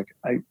do. I was like,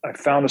 I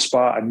found a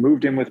spot. I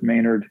moved in with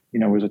Maynard. You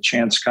know, it was a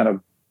chance kind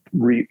of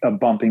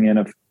bumping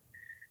in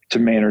to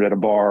Maynard at a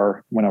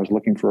bar when I was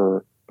looking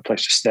for a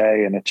place to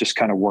stay, and it just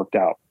kind of worked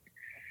out.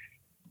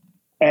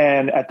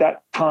 And at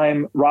that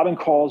time, Robin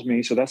calls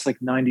me. So that's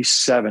like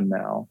 97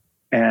 now.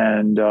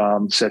 And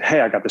said,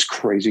 hey, I got this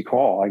crazy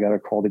call. I got a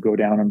call to go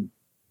down and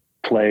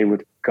play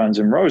with Guns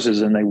N'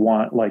 Roses, and they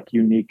want like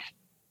unique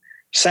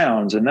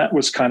sounds. And that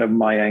was kind of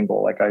my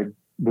angle. Like I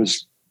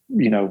was,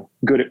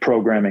 good at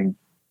programming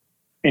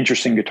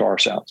interesting guitar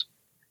sounds.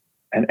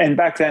 And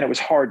back then it was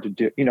hard to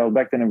do.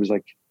 Back then it was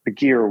like the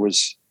gear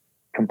was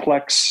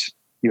complex.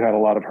 You had a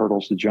lot of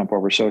hurdles to jump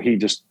over. So he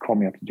just called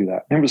me up to do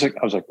that. And I was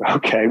like,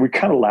 okay, we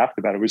kind of laughed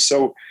about it. It was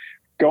so,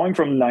 going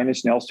from Nine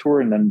Inch Nails tour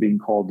and then being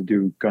called to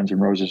do Guns N'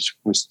 Roses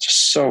was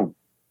just so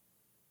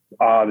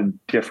odd and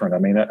different. I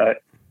mean,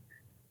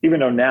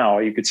 even though now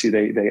you could see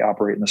they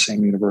operate in the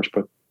same universe,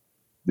 but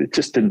it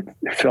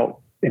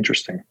felt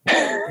interesting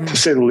to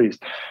say the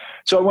least.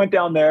 So I went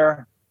down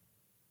there,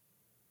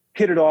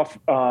 hit it off.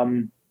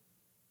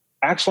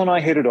 Axl and I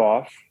hit it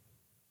off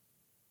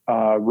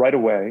right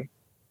away.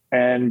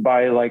 And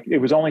by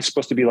it was only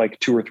supposed to be like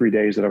 2 or 3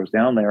 days that I was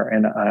down there.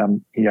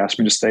 And he asked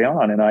me to stay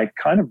on. And I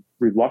kind of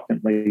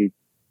reluctantly,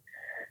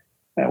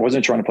 I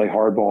wasn't trying to play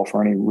hardball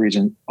for any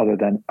reason other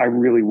than I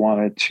really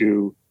wanted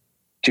to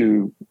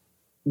do,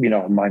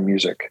 my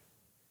music.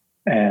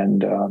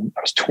 And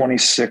I was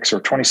 26 or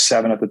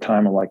 27 at the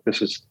time. I'm like,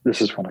 this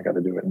is when I got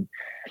to do it. And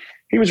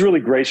he was really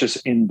gracious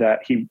in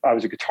that I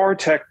was a guitar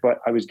tech, but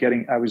I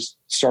was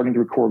starting to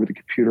record with a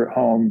computer at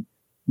home.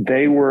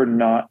 They were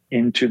not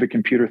into the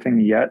computer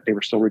thing yet. They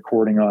were still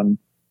recording on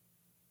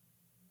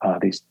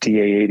these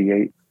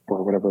DA-88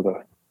 or whatever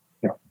the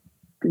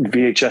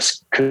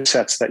VHS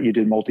cassettes that you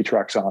did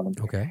multi-tracks on.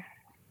 Okay.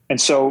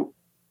 And so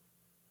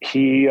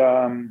he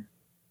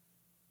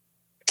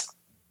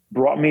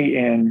brought me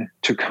in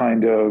to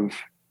kind of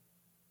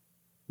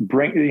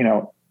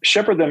bring,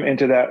 shepherd them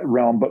into that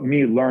realm, but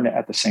me learn it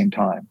at the same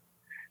time.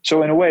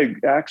 So in a way,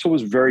 Axl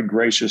was very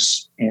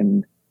gracious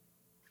in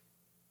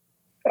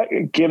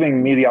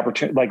giving me the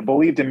opportunity,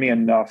 believed in me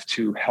enough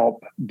to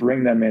help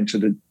bring them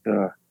into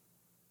the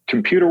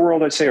computer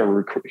world, I'd say,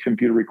 or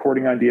computer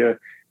recording idea,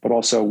 but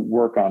also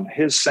work on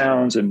his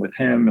sounds and with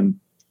him. And,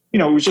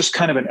 it was just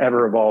kind of an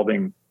ever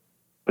evolving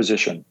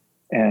position.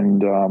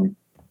 And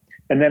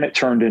then it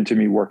turned into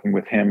me working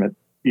with him at,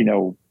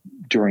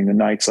 during the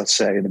nights, let's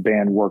say, in the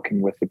band,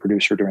 working with the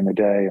producer during the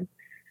day.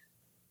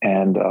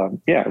 And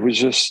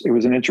it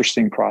was an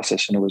interesting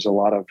process. And it was a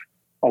lot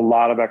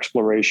of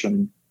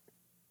exploration,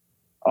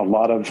 a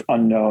lot of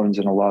unknowns,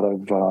 and a lot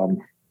of,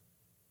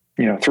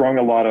 throwing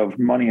a lot of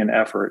money and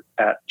effort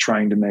at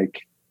trying to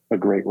make a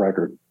great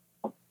record.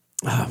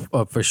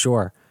 Oh, for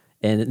sure.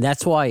 And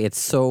that's why it's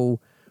so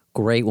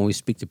great when we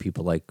speak to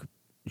people like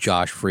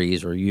Josh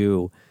Freese or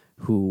you,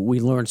 who we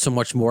learn so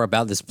much more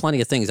about. There's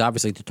plenty of things,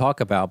 obviously, to talk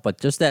about, but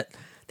just that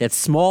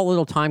small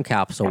little time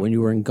capsule when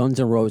you were in Guns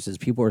N' Roses,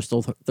 people are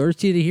still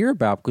thirsty to hear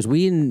about because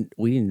we didn't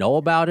know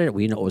about it.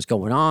 We didn't know what was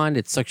going on.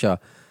 It's such a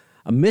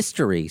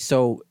mystery.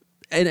 So,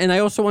 and I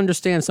also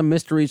understand some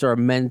mysteries are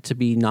meant to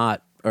be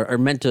are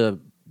meant to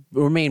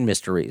remain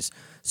mysteries.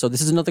 So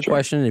this is another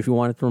question. If you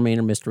want it to remain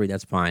a mystery,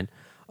 that's fine.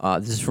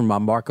 This is from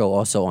Marco,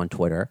 also on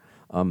Twitter.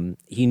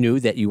 He knew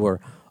that you were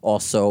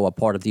also a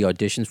part of the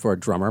auditions for a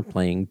drummer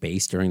playing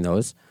bass during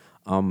those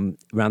around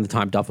the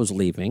time Duff was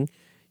leaving.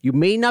 You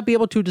may not be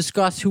able to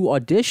discuss who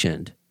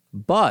auditioned,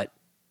 but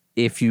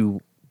if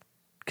you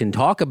can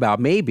talk about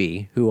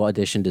maybe who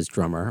auditioned as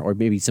drummer or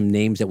maybe some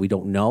names that we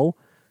don't know,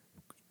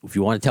 if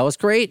you want to tell us,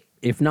 great.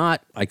 If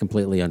not, I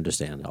completely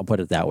understand. I'll put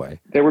it that way.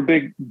 They were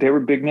big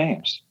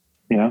names.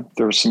 There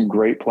were some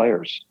great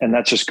players. And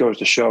that just goes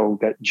to show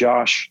that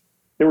Josh,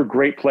 there were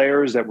great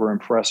players that were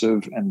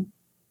impressive and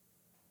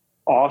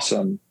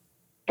awesome.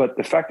 But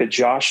the fact that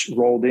Josh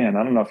rolled in,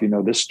 I don't know if you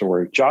know this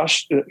story.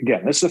 Josh,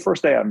 again, this is the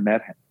first day I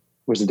met him,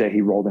 was the day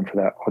he rolled in for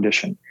that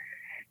audition.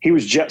 He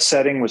was jet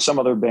setting with some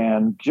other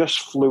band,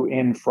 just flew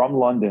in from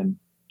London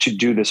to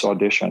do this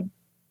audition.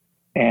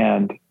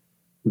 And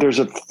there's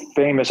a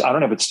famous, I don't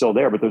know if it's still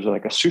there, but there's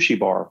like a sushi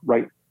bar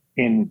right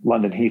in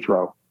London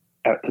Heathrow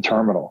at the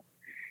terminal.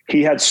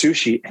 He had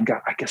sushi and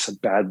got, I guess, a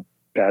bad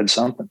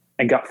something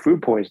and got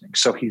food poisoning.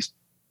 So he's,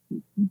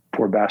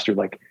 poor bastard,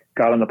 like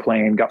got on the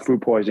plane, got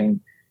food poisoning.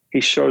 He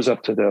shows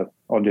up to the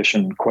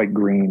audition quite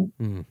green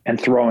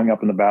and throwing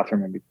up in the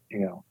bathroom and,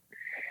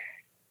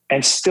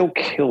 and still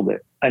killed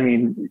it. I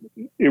mean,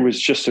 it was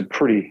just a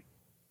pretty,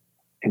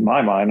 in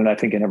my mind, and I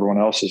think in everyone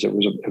else's, he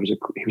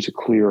was a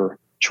clear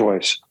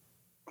choice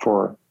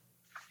for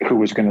who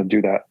was going to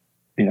do that,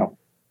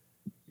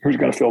 who's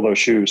going to fill those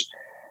shoes.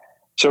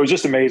 So it was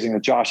just amazing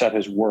that Josh at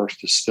his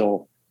worst is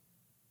still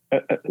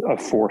a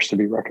force to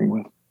be reckoned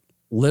with.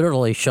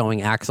 Literally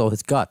showing Axl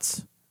his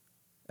guts.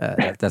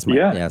 That's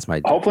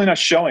my. Hopefully not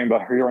showing,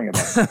 but hearing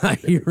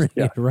about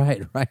it.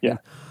 Right. Yeah.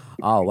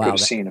 Oh wow. Could have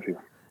seen if you.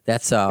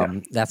 That's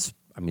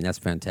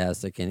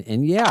fantastic.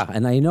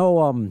 And I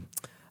know,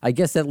 I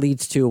guess that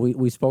leads to,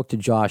 we spoke to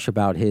Josh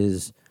about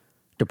his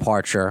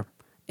departure,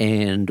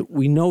 and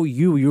we know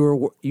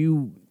you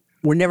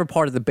were never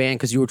part of the band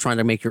because you were trying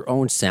to make your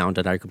own sound,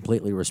 and I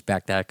completely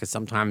respect that, because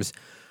sometimes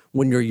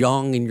when you're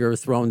young and you're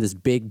throwing this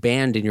big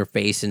band in your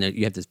face and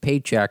you have this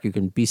paycheck, you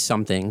can be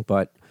something,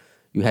 but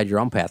you had your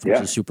own path, which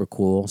is super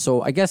cool.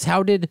 So I guess,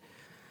 how did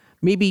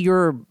maybe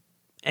your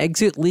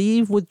exit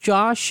leave with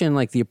Josh and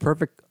like the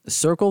Perfect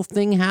Circle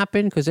thing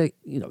happen? Because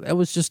that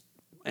was just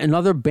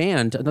another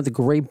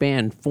great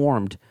band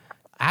formed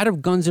out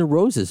of Guns N'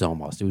 Roses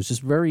almost. It was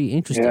just very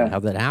interesting how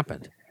that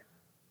happened.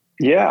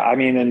 Yeah, I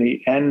mean, in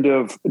the end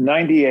of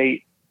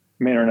 '98,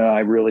 Maynard and I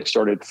really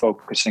started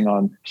focusing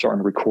on starting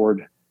to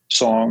record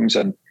songs,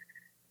 and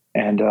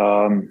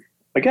again,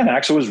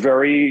 Axl was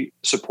very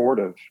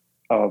supportive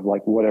of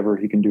like whatever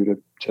he can do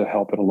to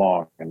help it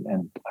along,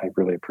 and I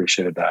really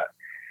appreciated that.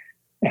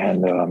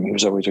 And he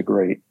was always a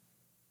great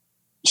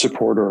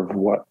supporter of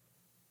what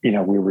we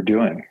were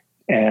doing,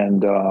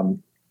 and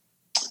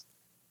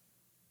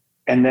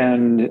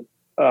then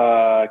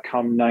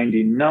come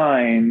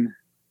 '99,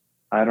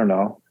 I don't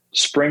know,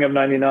 spring of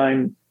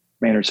 '99,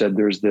 Maynard said,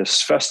 "There's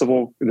this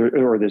festival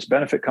or this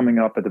benefit coming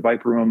up at the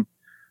Viper Room.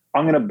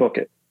 I'm going to book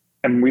it,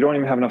 and we don't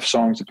even have enough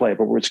songs to play,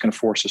 but we're just going to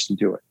force us to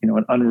do it.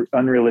 An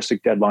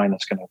unrealistic deadline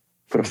that's going to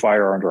put a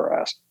fire under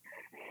our ass."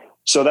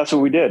 So that's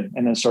what we did,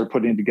 and then started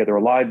putting together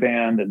a live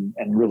band and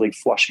really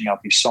flushing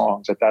out these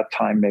songs. At that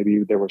time,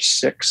 maybe there were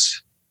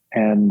 6,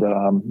 and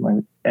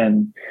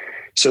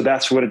so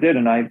that's what it did.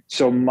 And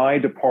so my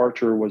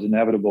departure was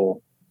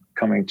inevitable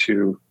coming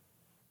to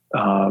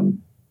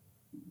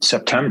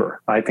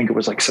September. I think it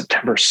was like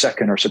September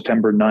 2nd or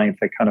September 9th.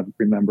 I kind of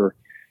remember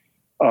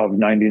of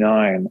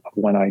 '99,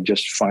 when I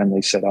just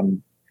finally said,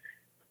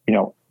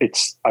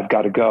 I've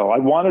got to go. I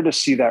wanted to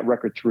see that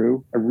record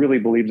through. I really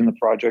believed in the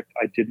project.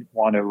 I didn't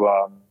want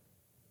to,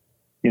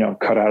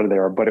 cut out of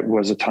there, but it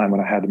was a time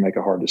when I had to make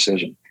a hard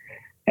decision.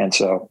 And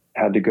so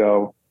I had to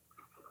go.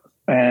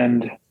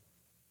 And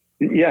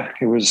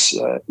it was,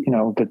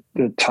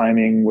 the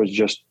timing was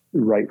just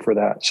right for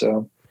that.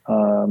 So,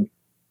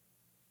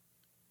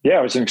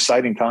 it was an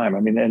exciting time. I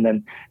mean, and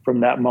then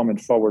from that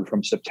moment forward,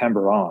 from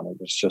September on, it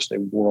was just a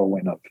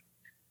whirlwind of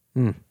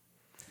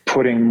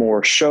putting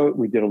more show.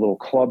 We did a little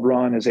club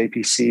run as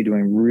APC,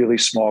 doing really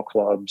small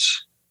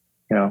clubs,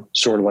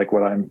 sort of like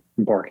what I'm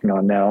embarking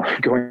on now,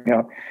 going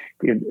out.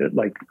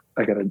 Like,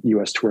 I got a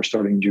US tour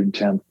starting June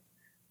 10th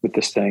with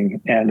this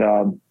thing. And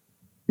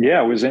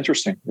it was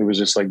interesting. It was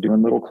just like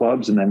doing little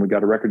clubs, and then we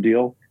got a record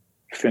deal,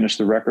 finished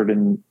the record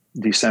in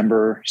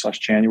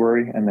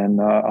December/January, and then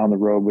on the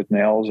road with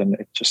Nails, and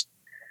it just,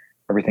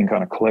 everything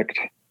kind of clicked.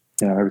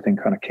 Everything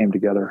kind of came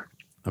together.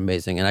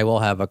 Amazing. And I will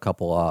have a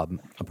couple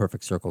a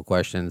Perfect Circle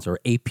questions or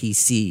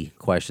APC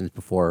questions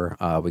before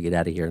we get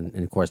out of here.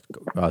 And of course,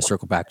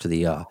 circle back to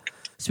the,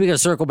 speaking of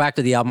circle back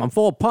to the album, I'm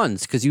full of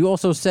puns because you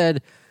also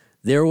said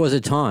there was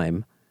a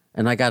time,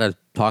 and I got to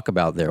talk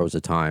about there was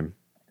a time,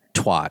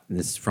 twat. And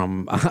this is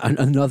from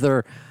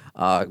another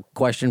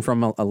question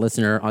from a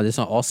listener, this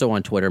also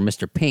on Twitter,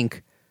 Mr.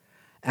 Pink.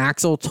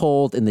 Axl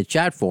told in the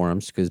chat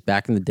forums, because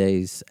back in the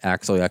days,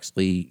 Axl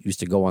actually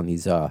used to go on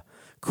these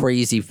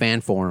crazy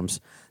fan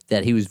forums,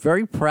 that he was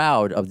very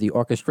proud of the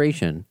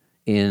orchestration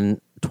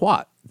in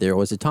Twat, There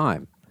Was a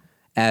Time.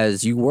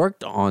 As you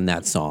worked on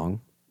that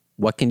song,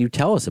 what can you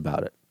tell us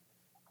about it?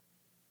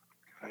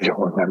 I don't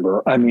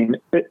remember. I mean,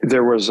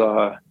 there was,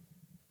 God,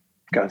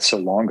 so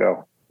long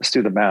ago. Let's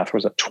do the math.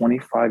 Was it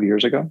 25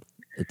 years ago?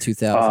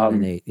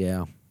 2008,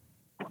 yeah.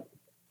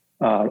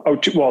 Well,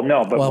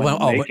 no,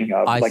 but making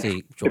of, like,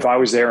 see. Sure. If I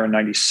was there in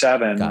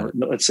 97, or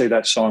let's say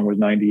that song was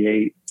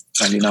 98,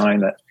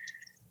 99,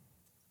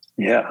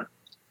 yeah,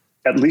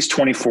 at least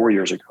 24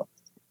 years ago.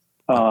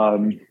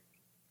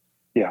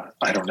 Yeah,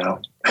 I don't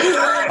know.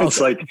 It's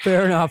like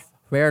fair enough.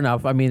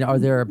 I mean,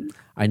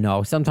 I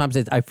know sometimes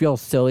I feel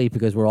silly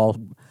because we're all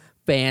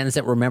fans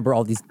that remember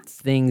all these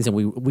things, and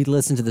we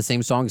listen to the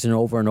same songs and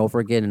over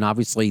again. And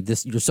obviously,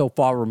 you're so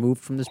far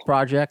removed from this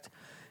project.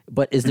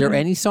 But is there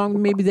any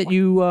song maybe that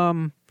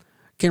you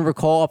can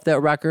recall off that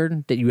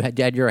record that you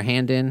had your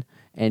hand in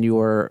and you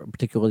were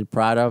particularly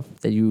proud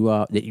of that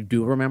you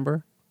do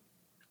remember?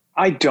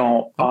 I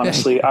don't,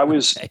 honestly. I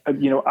was,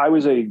 I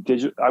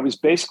was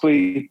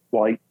basically,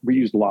 we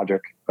used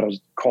Logic, but I was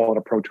called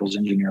a Pro Tools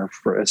engineer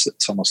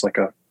it's almost like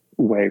a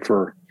way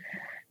for,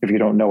 if you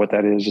don't know what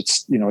that is,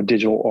 it's, a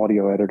digital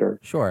audio editor.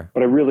 Sure.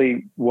 But I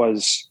really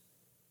was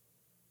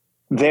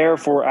there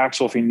for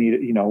Axl if he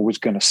needed, was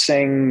going to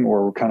sing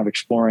or kind of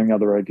exploring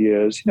other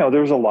ideas. There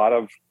was a lot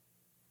of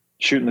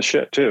shooting the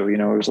shit too.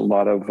 There's a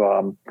lot of,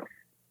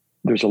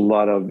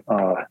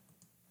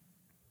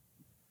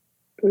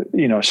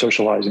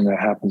 socializing that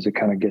happens to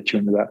kind of get you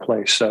into that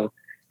place. So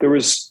there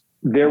was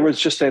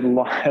just a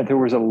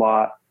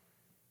lot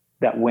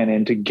that went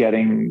into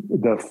getting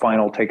the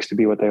final takes to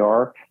be what they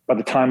are. By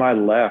the time I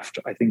left,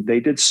 I think they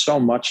did so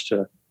much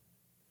to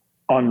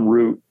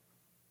unroot,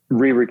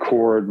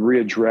 re-record,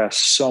 readdress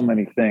so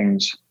many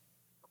things.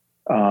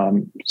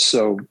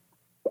 So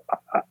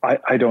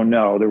I don't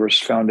know. There was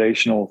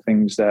foundational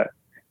things that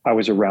I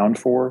was around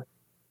for,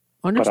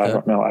 Understood. But I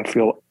don't know. I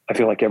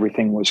feel like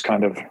everything was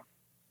kind of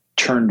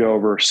turned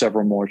over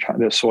several more times.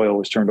 The soil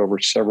was turned over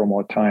several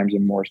more times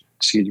and more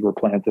seeds were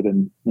planted,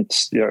 and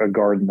it's a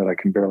garden that I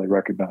can barely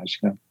recognize.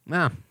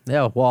 Yeah.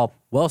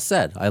 Well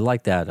said. I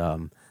like that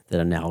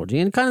analogy,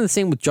 and kind of the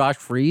same with Josh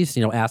Freese,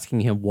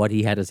 asking him what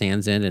he had his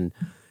hands in, and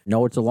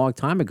it's a long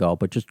time ago,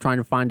 but just trying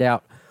to find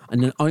out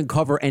and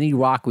uncover any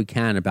rock we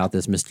can about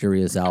this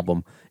mysterious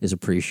album is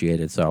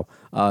appreciated. So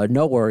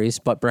no worries,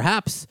 but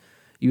perhaps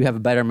you have a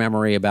better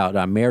memory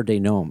about Mare des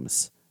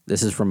Gnomes.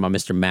 This is from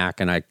Mr. Mac,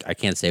 and I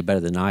can't say it better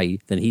than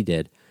he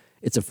did.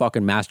 It's a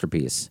fucking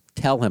masterpiece.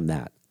 Tell him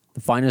that.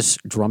 The finest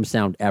drum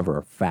sound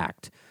ever.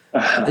 Fact.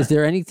 Is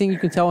there anything you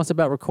can tell us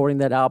about recording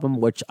that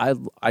album, which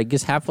I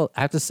guess have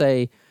to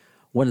say,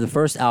 one of the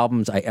first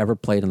albums I ever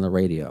played on the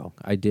radio.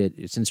 I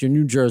did, since you're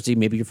New Jersey,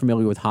 maybe you're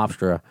familiar with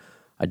Hofstra.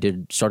 I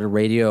started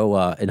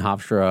radio in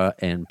Hofstra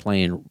and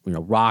playing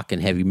rock and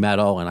heavy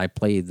metal, and I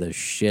played the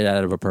shit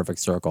out of A Perfect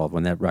Circle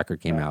when that record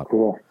came out.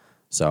 Cool.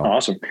 So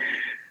awesome.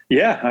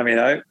 Yeah, I mean,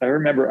 I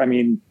remember. I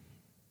mean,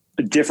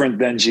 different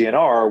than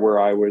GNR, where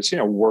I was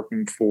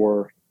working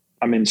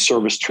I'm in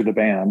service to the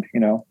band.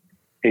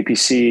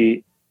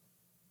 APC,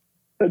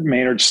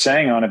 Maynard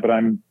sang on it, but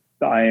I'm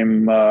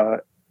I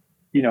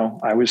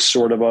was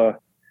sort of a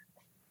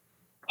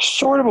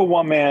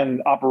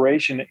one-man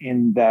operation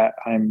in that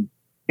I'm,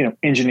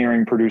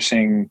 engineering,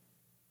 producing,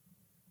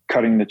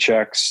 cutting the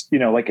checks,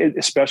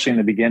 especially in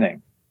the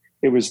beginning.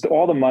 It was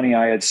all the money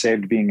I had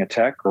saved being a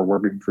tech or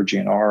working for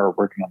GNR or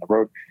working on the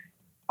road.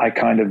 I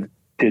kind of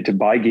did to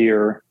buy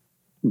gear,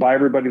 buy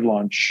everybody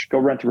lunch, go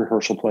rent a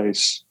rehearsal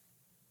place,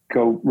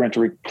 go rent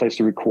a place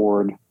to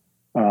record.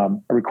 I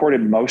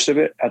recorded most of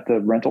it at the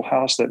rental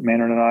house that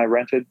Maynard and I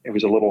rented. It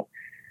was a little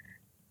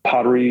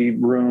pottery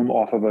room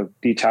off of a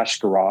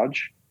detached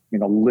garage,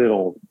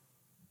 little,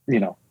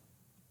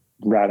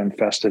 rat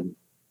infested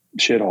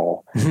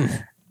shithole.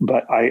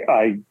 But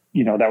I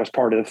that was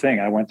part of the thing.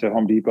 I went to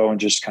Home Depot and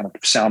just kind of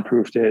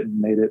soundproofed it and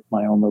made it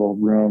my own little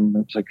room. It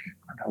was like,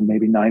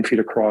 maybe 9 feet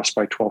across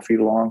by 12 feet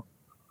long.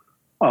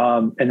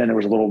 And then there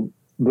was a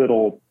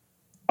little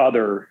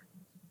other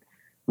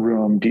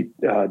room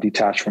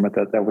detached from it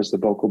that was the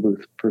vocal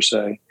booth per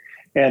se.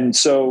 And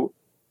so,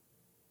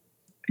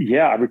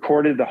 yeah, I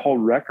recorded the whole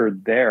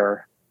record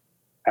there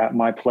at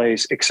my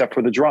place, except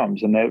for the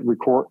drums. And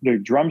the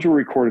drums were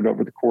recorded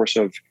over the course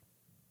of,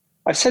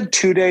 I said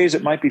 2 days,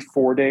 it might be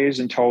 4 days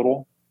in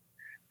total,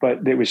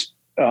 but it was,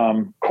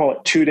 call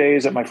it 2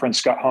 days at my friend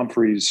Scott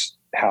Humphrey's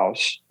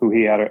house, who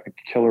he had a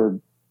killer,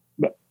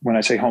 when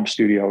I say home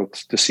studio,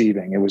 it's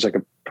deceiving. It was like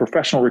a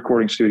professional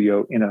recording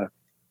studio in a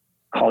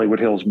Hollywood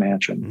Hills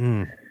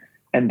mansion.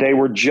 and they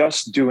were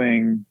just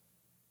doing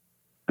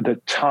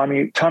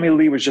Tommy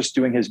Lee was just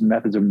doing his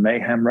Methods of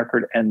Mayhem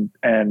record,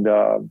 and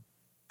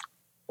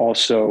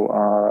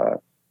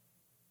also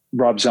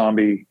Rob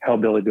Zombie,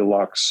 Hellbilly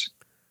Deluxe,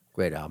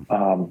 Great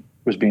album.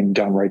 was being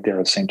done right there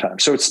at the same time.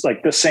 So it's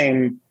like the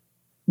same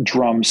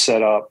drum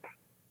setup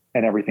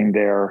and everything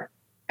there.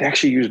 They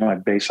actually used my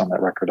bass on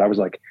that record. I was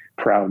like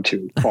proud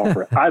to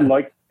offer it. I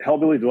like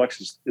Hellbilly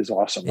Deluxe is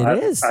awesome.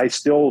 It is. I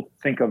still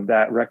think of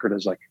that record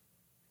as like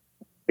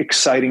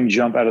exciting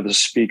jump out of the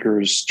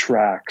speakers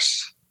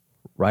tracks.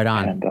 Right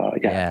on. And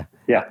yeah.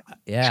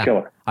 It's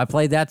killer. I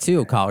played that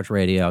too, college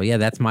radio. Yeah,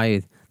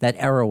 that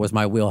era was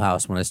my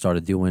wheelhouse when I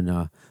started doing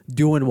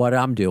what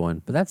I'm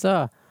doing. But that's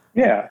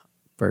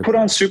very put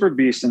on Super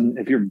Beast, and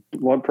if your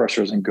blood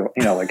pressure doesn't go,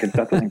 like if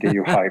that doesn't get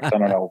you hyped, I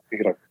don't know,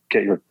 you gotta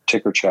get your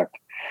ticker checked.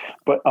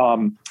 But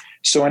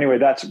so anyway,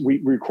 we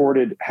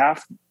recorded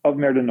half of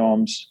Mer de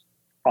Noms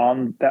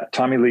on that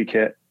Tommy Lee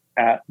kit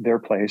at their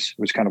place.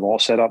 It was kind of all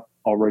set up,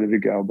 all ready to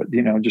go. But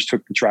just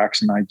took the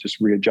tracks and I just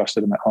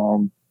readjusted them at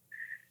home.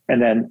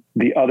 And then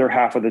the other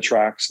half of the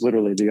tracks,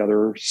 literally the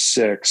other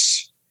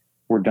 6,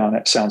 were done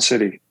at Sound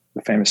City,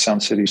 the famous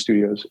Sound City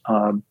Studios.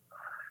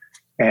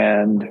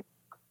 And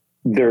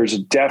there's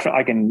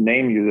I can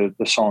name you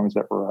the songs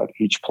that were at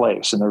each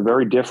place, and they're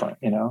very different,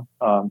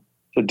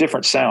 it's a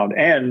different sound.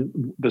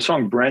 And the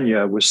song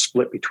Brenya was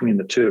split between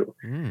the two.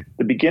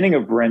 The beginning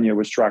of Brenya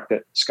was tracked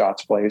at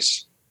Scott's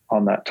place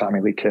on that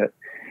Tommy Lee kit.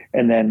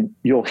 And then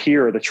you'll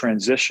hear the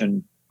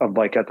transition of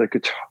like at the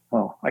guitar,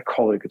 well, I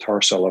call it a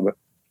guitar solo, but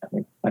I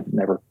mean, I've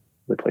never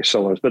really played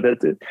solos, but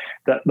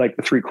that like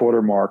the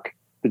 3/4 mark,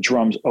 the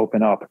drums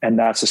open up, and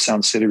that's a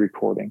Sound City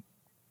recording.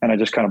 And I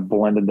just kind of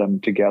blended them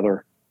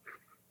together.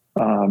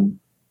 And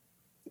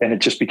it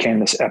just became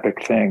this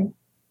epic thing.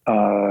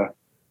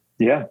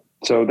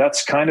 So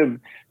that's kind of the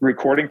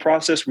recording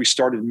process. We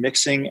started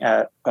mixing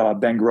at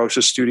Ben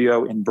Gross's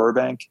studio in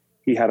Burbank.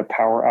 He had a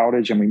power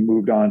outage, and we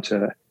moved on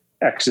to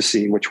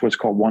Ecstasy, which was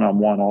called One on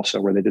One also,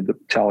 where they did the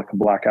Metallica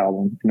Black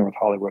Album in North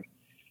Hollywood.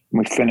 And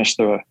we finished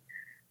the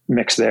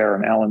mix there,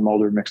 and Alan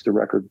Mulder mixed the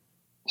record.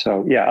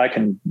 So yeah, I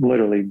can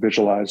literally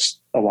visualize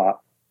a lot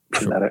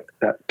from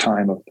that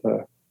time of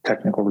the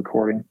technical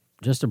recording.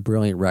 Just a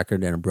brilliant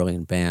record and a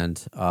brilliant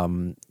band.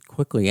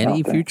 Quickly,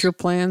 any future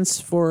plans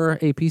for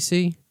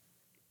APC?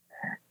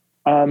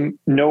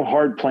 No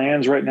hard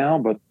plans right now,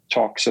 but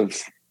talks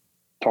of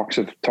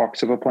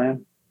a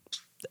plan.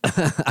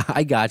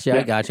 I got you.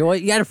 Well,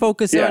 you got to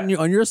focus on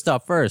your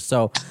stuff first.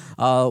 So,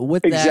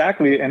 with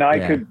exactly, and I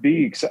could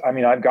be. I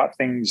mean, I've got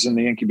things in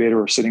the incubator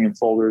or sitting in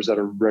folders that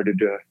are ready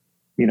to,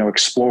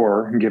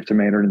 explore and give to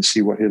Maynard and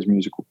see what his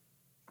musical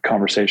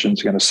conversation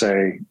is going to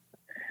say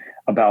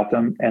about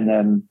them. And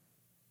then,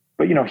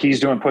 but he's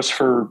doing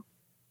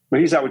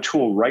he's out with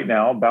Tool right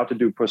now, about to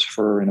do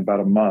Pussifer in about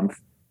a month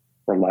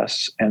or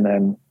less. And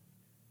then,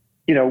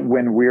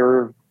 when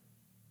we're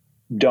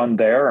done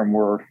there and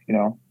we're,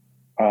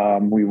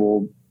 we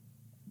will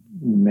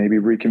maybe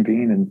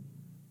reconvene and,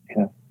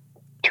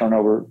 turn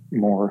over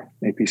more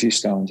APC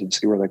stones and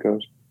see where that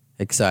goes.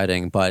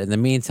 Exciting. But in the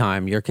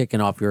meantime, you're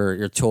kicking off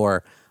your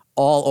tour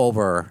all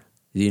over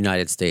the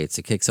United States.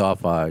 It kicks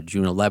off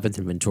June 11th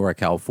in Ventura,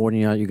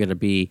 California. You're going to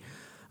be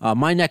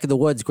my neck of the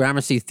woods,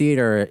 Gramercy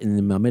Theater, in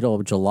the middle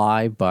of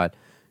July. But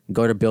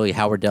go to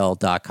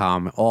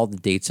BillyHowardell.com. All the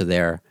dates are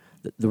there.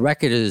 The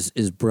record is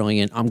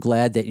brilliant. I'm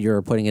glad that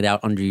you're putting it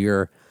out under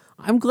your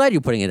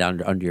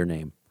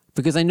name,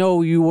 because I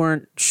know you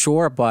weren't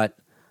sure, but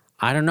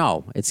I don't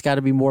know. It's got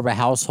to be more of a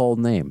household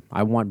name.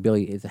 I want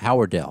Billy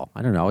Howardell.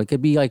 I don't know. It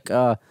could be like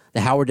the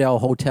Howardell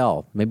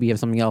Hotel. Maybe you have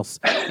something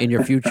else in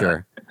your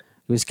future.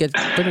 Just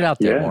put it out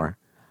there more.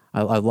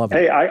 I love it.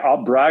 Hey,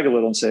 I'll brag a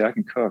little and say I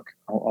can cook.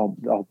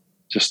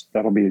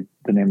 That'll be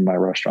the name of my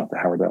restaurant, the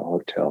Howardell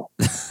Hotel.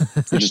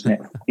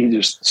 He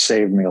just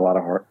saved me a lot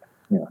of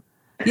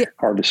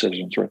hard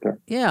decisions right there.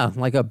 Yeah,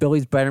 like a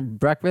Billy's Bed and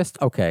Breakfast.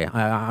 Okay,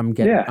 I'm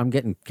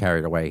getting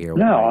carried away here.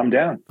 No, I'm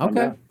down.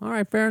 Okay, all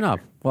right, fair enough.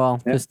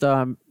 Well, just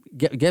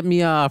get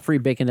me free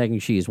bacon, egg,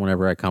 and cheese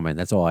whenever I come in.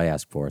 That's all I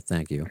ask for.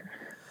 Thank you.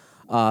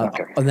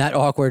 Okay. On that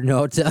awkward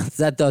note,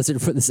 that does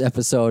it for this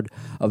episode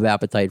of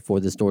Appetite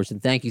for Distortion.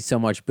 Thank you so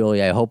much,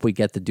 Billy. I hope we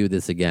get to do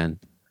this again.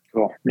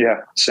 Cool.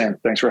 Yeah, same.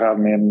 Thanks for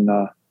having me, and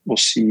we'll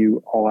see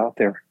you all out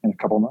there in a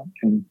couple of months,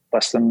 in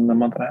less than a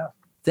month and a half.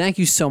 Thank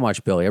you so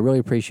much, Billy. I really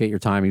appreciate your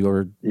time. You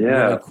were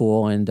really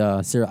cool,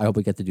 and Sarah, I hope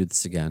we get to do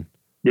this again.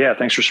 Yeah,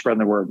 thanks for spreading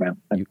the word, man.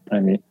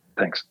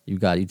 Thanks. You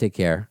got it. You take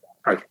care.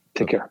 All right,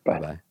 take care.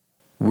 Bye.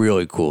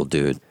 Really cool,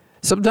 dude.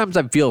 Sometimes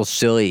I feel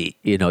silly,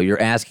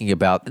 you're asking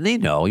about, and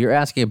you're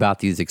asking about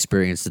these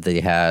experiences that they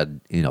had,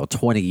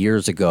 20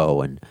 years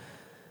ago. And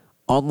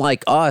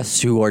unlike us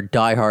who are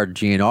diehard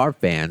GNR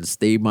fans,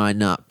 they might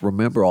not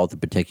remember all the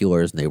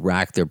particulars and they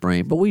rack their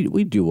brain, but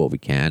we do what we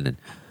can. And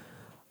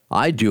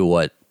I do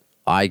what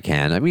I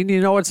can. I mean,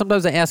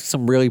 sometimes I ask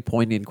some really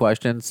poignant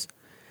questions.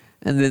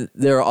 And then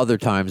there are other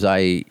times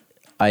I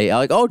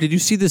like, oh, did you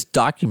see this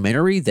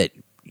documentary that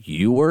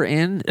you were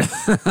in?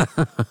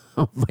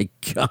 Oh my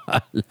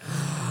God.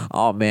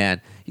 Oh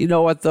man. You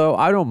know what, though?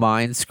 I don't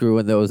mind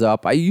screwing those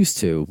up. I used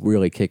to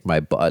really kick my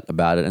butt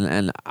about it.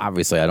 And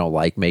obviously, I don't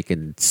like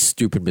making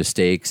stupid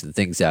mistakes and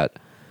things that,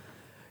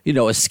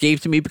 escape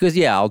to me because,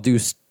 I'll do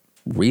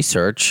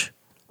research.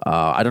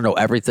 I don't know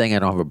everything. I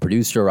don't have a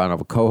producer. I don't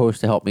have a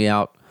co-host to help me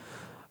out.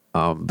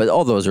 But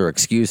all those are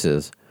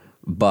excuses.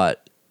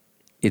 But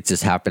it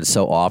just happens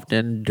so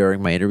often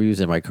during my interviews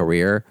in my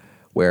career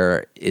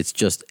where it's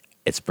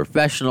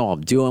professional. I'm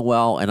doing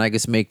well. And I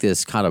just make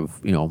this kind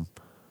of,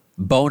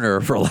 boner,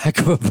 for lack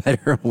of a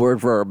better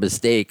word for a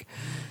mistake.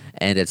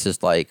 And it's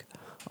just like,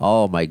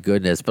 oh my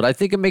goodness. But I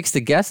think it makes the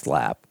guest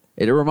laugh.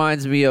 It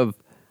reminds me of,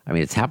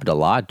 it's happened a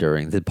lot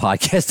during the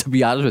podcast, to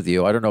be honest with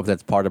you. I don't know if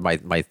that's part of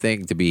my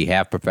thing to be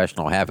half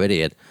professional, half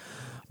idiot.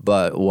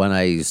 But when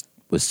I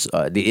was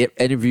the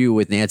interview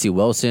with Nancy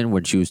Wilson,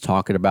 when she was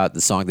talking about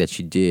the song that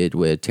she did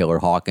with Taylor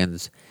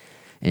Hawkins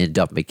and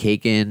Duff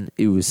McKagan,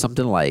 it was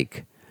something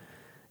like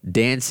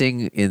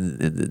dancing in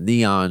the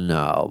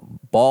neon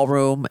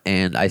ballroom,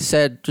 and I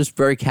said just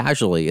very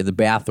casually in the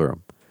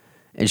bathroom,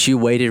 and she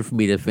waited for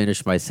me to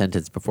finish my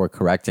sentence before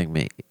correcting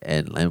me,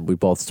 and we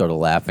both started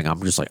laughing.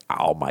 I'm just like,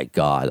 oh my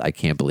God, I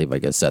can't believe I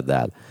just said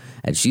that.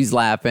 And she's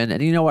laughing,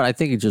 and you know what? I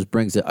think it just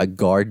brings a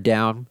guard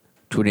down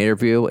to an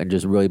interview and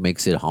just really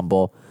makes it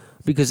humble.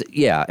 Because,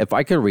 if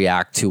I could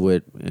react to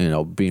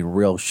it, being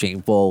real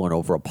shameful and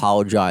over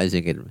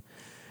apologizing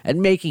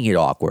and making it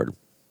awkward,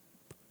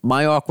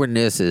 my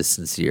awkwardness is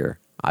sincere.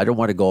 I don't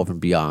want to go over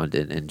and beyond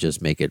and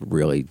just make it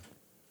really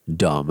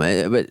dumb.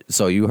 But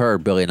so you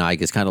heard Billy and I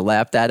just kind of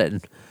laughed at it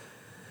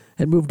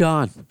and moved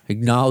on.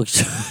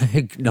 Acknowledged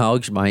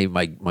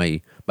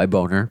my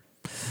boner,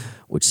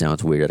 which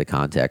sounds weird out of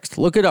context.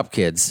 Look it up,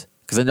 kids,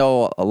 because I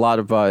know a lot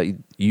of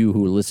you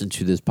who listen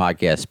to this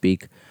podcast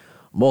speak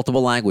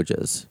multiple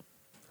languages.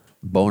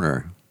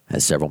 Boner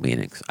has several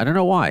meanings. I don't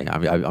know why.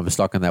 I'm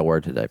stuck on that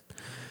word today.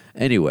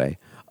 Anyway.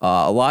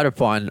 A lot of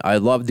fun. I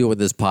love doing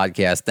this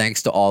podcast.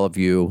 Thanks to all of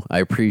you. I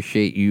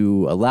appreciate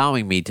you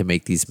allowing me to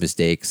make these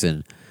mistakes.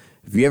 And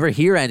if you ever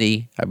hear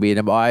any,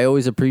 I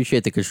always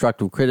appreciate the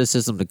constructive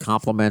criticism, the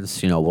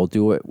compliments. We'll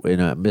do it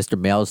in a Mr.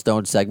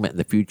 Mailstone segment in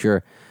the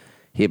future.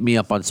 Hit me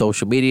up on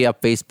social media,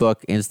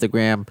 Facebook,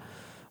 Instagram,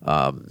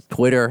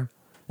 Twitter.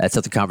 That's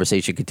how the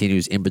conversation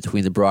continues in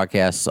between the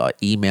broadcasts.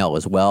 Email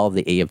as well,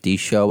 the AFD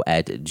show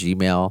at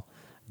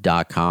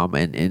gmail.com.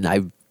 And I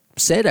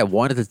said I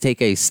wanted to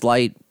take a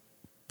slight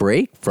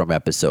break from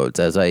episodes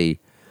as I'm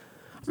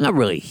not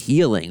really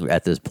healing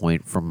at this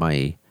point from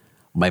my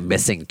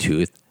missing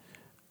tooth.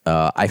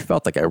 I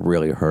felt like I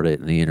really hurt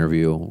it in the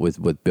interview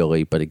with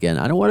Billy, but again,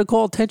 I don't want to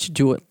call attention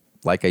to it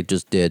like I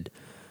just did.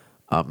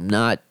 I'm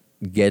not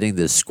getting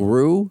the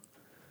screw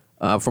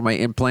for my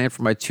implant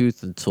for my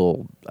tooth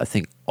until I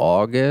think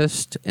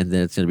August, and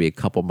then it's going to be a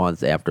couple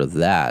months after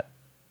that,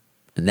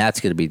 and that's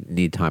going to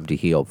need time to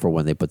heal for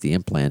when they put the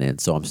implant in.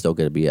 So I'm still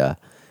going to be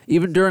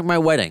even during my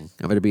wedding,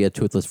 I'm going to be a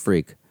toothless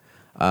freak.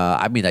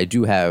 I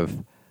do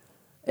have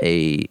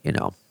a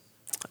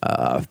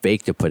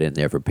fake to put in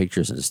there for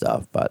pictures and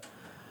stuff, but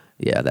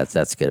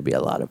that's going to be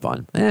a lot of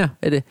fun.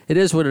 It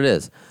is what it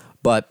is.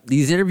 But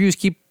these interviews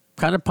keep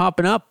kind of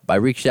popping up. I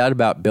reached out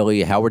about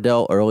Billy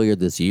Howardell earlier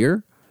this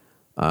year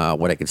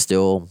when I could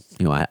still,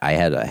 I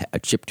had a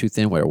chipped tooth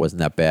in where it wasn't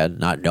that bad,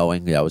 not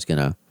knowing that I was going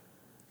to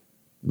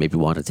maybe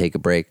want to take a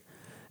break,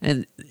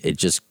 and it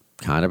just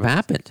kind of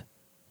happened.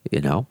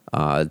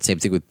 Same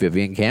thing with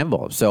Vivian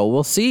Campbell. So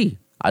we'll see.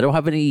 I don't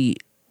have any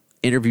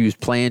interviews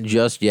planned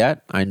just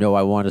yet. I know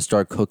I want to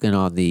start cooking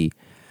on the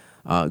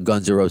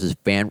Guns N' Roses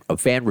fan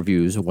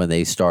reviews when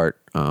they start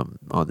on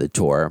the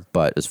tour.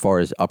 But as far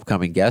as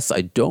upcoming guests,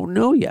 I don't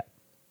know yet.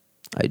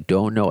 I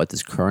don't know at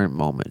this current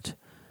moment.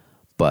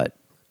 But,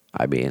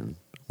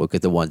 look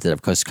at the ones that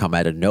have just come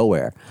out of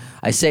nowhere.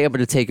 I say I'm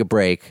going to take a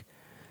break,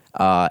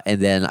 and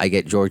then I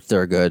get George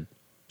Thorogood,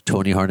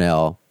 Tony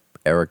Harnell,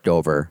 Eric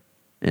Dover,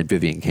 and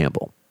Vivian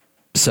Campbell.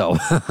 So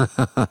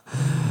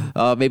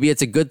maybe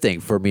it's a good thing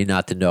for me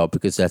not to know,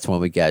 because that's when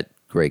we get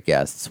great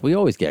guests. We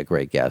always get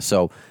great guests.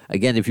 So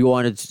again, if you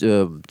wanted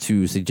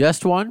to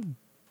suggest one,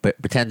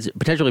 but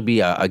potentially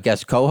be a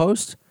guest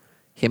co-host,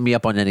 hit me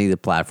up on any of the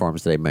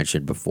platforms that I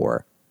mentioned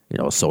before.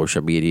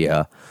 Social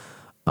media.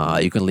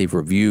 You can leave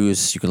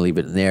reviews. You can leave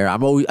it in there.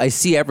 I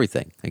see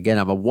everything. Again,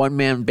 I'm a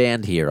one-man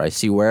band here. I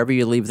see wherever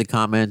you leave the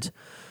comment.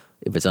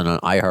 If it's on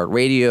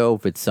iHeartRadio,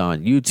 if it's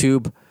on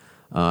YouTube.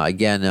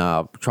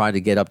 Trying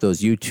to get up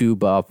those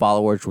YouTube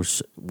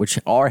followers, which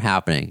are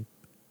happening.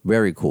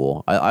 Very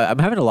cool. I'm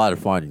having a lot of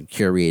fun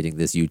curating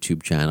this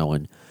YouTube channel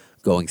and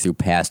going through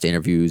past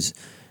interviews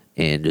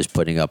and just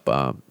putting up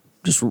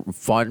just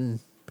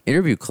fun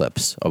interview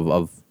clips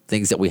of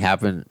things that we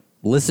haven't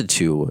listened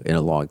to in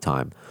a long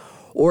time.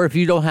 Or if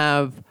you don't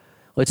have,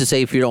 let's just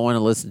say if you don't want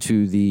to listen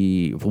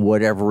to for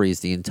whatever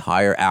reason, the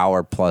entire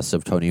hour plus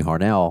of Tony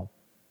Harnell,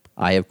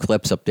 I have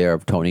clips up there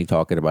of Tony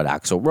talking about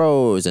Axl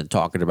Rose and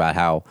talking about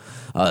how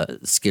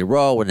Skid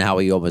Row and how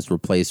he almost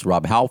replaced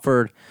Rob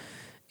Halford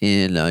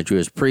in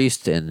Judas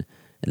Priest, and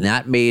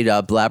that made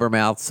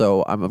Blabbermouth.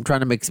 So I'm trying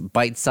to make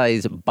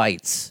bite-sized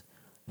bites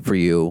for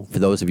you, for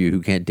those of you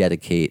who can't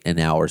dedicate an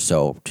hour or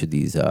so to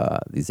these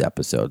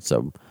episodes.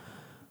 So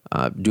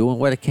doing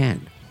what it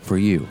can for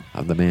you.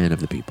 I'm the man of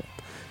the people.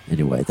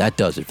 Anyway, that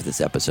does it for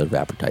this episode of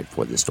Appetite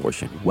for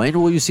Distortion.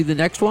 When will you see the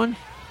next one?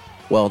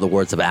 Well, the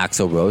words of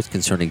Axl Rose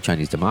concerning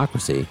Chinese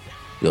democracy,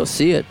 you'll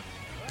see it,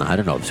 I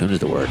don't know, as soon as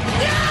the word.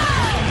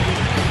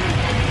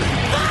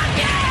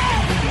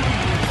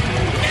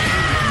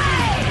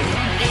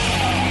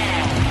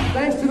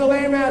 Thanks to the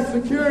lame-ass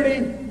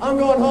security, I'm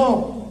going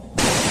home.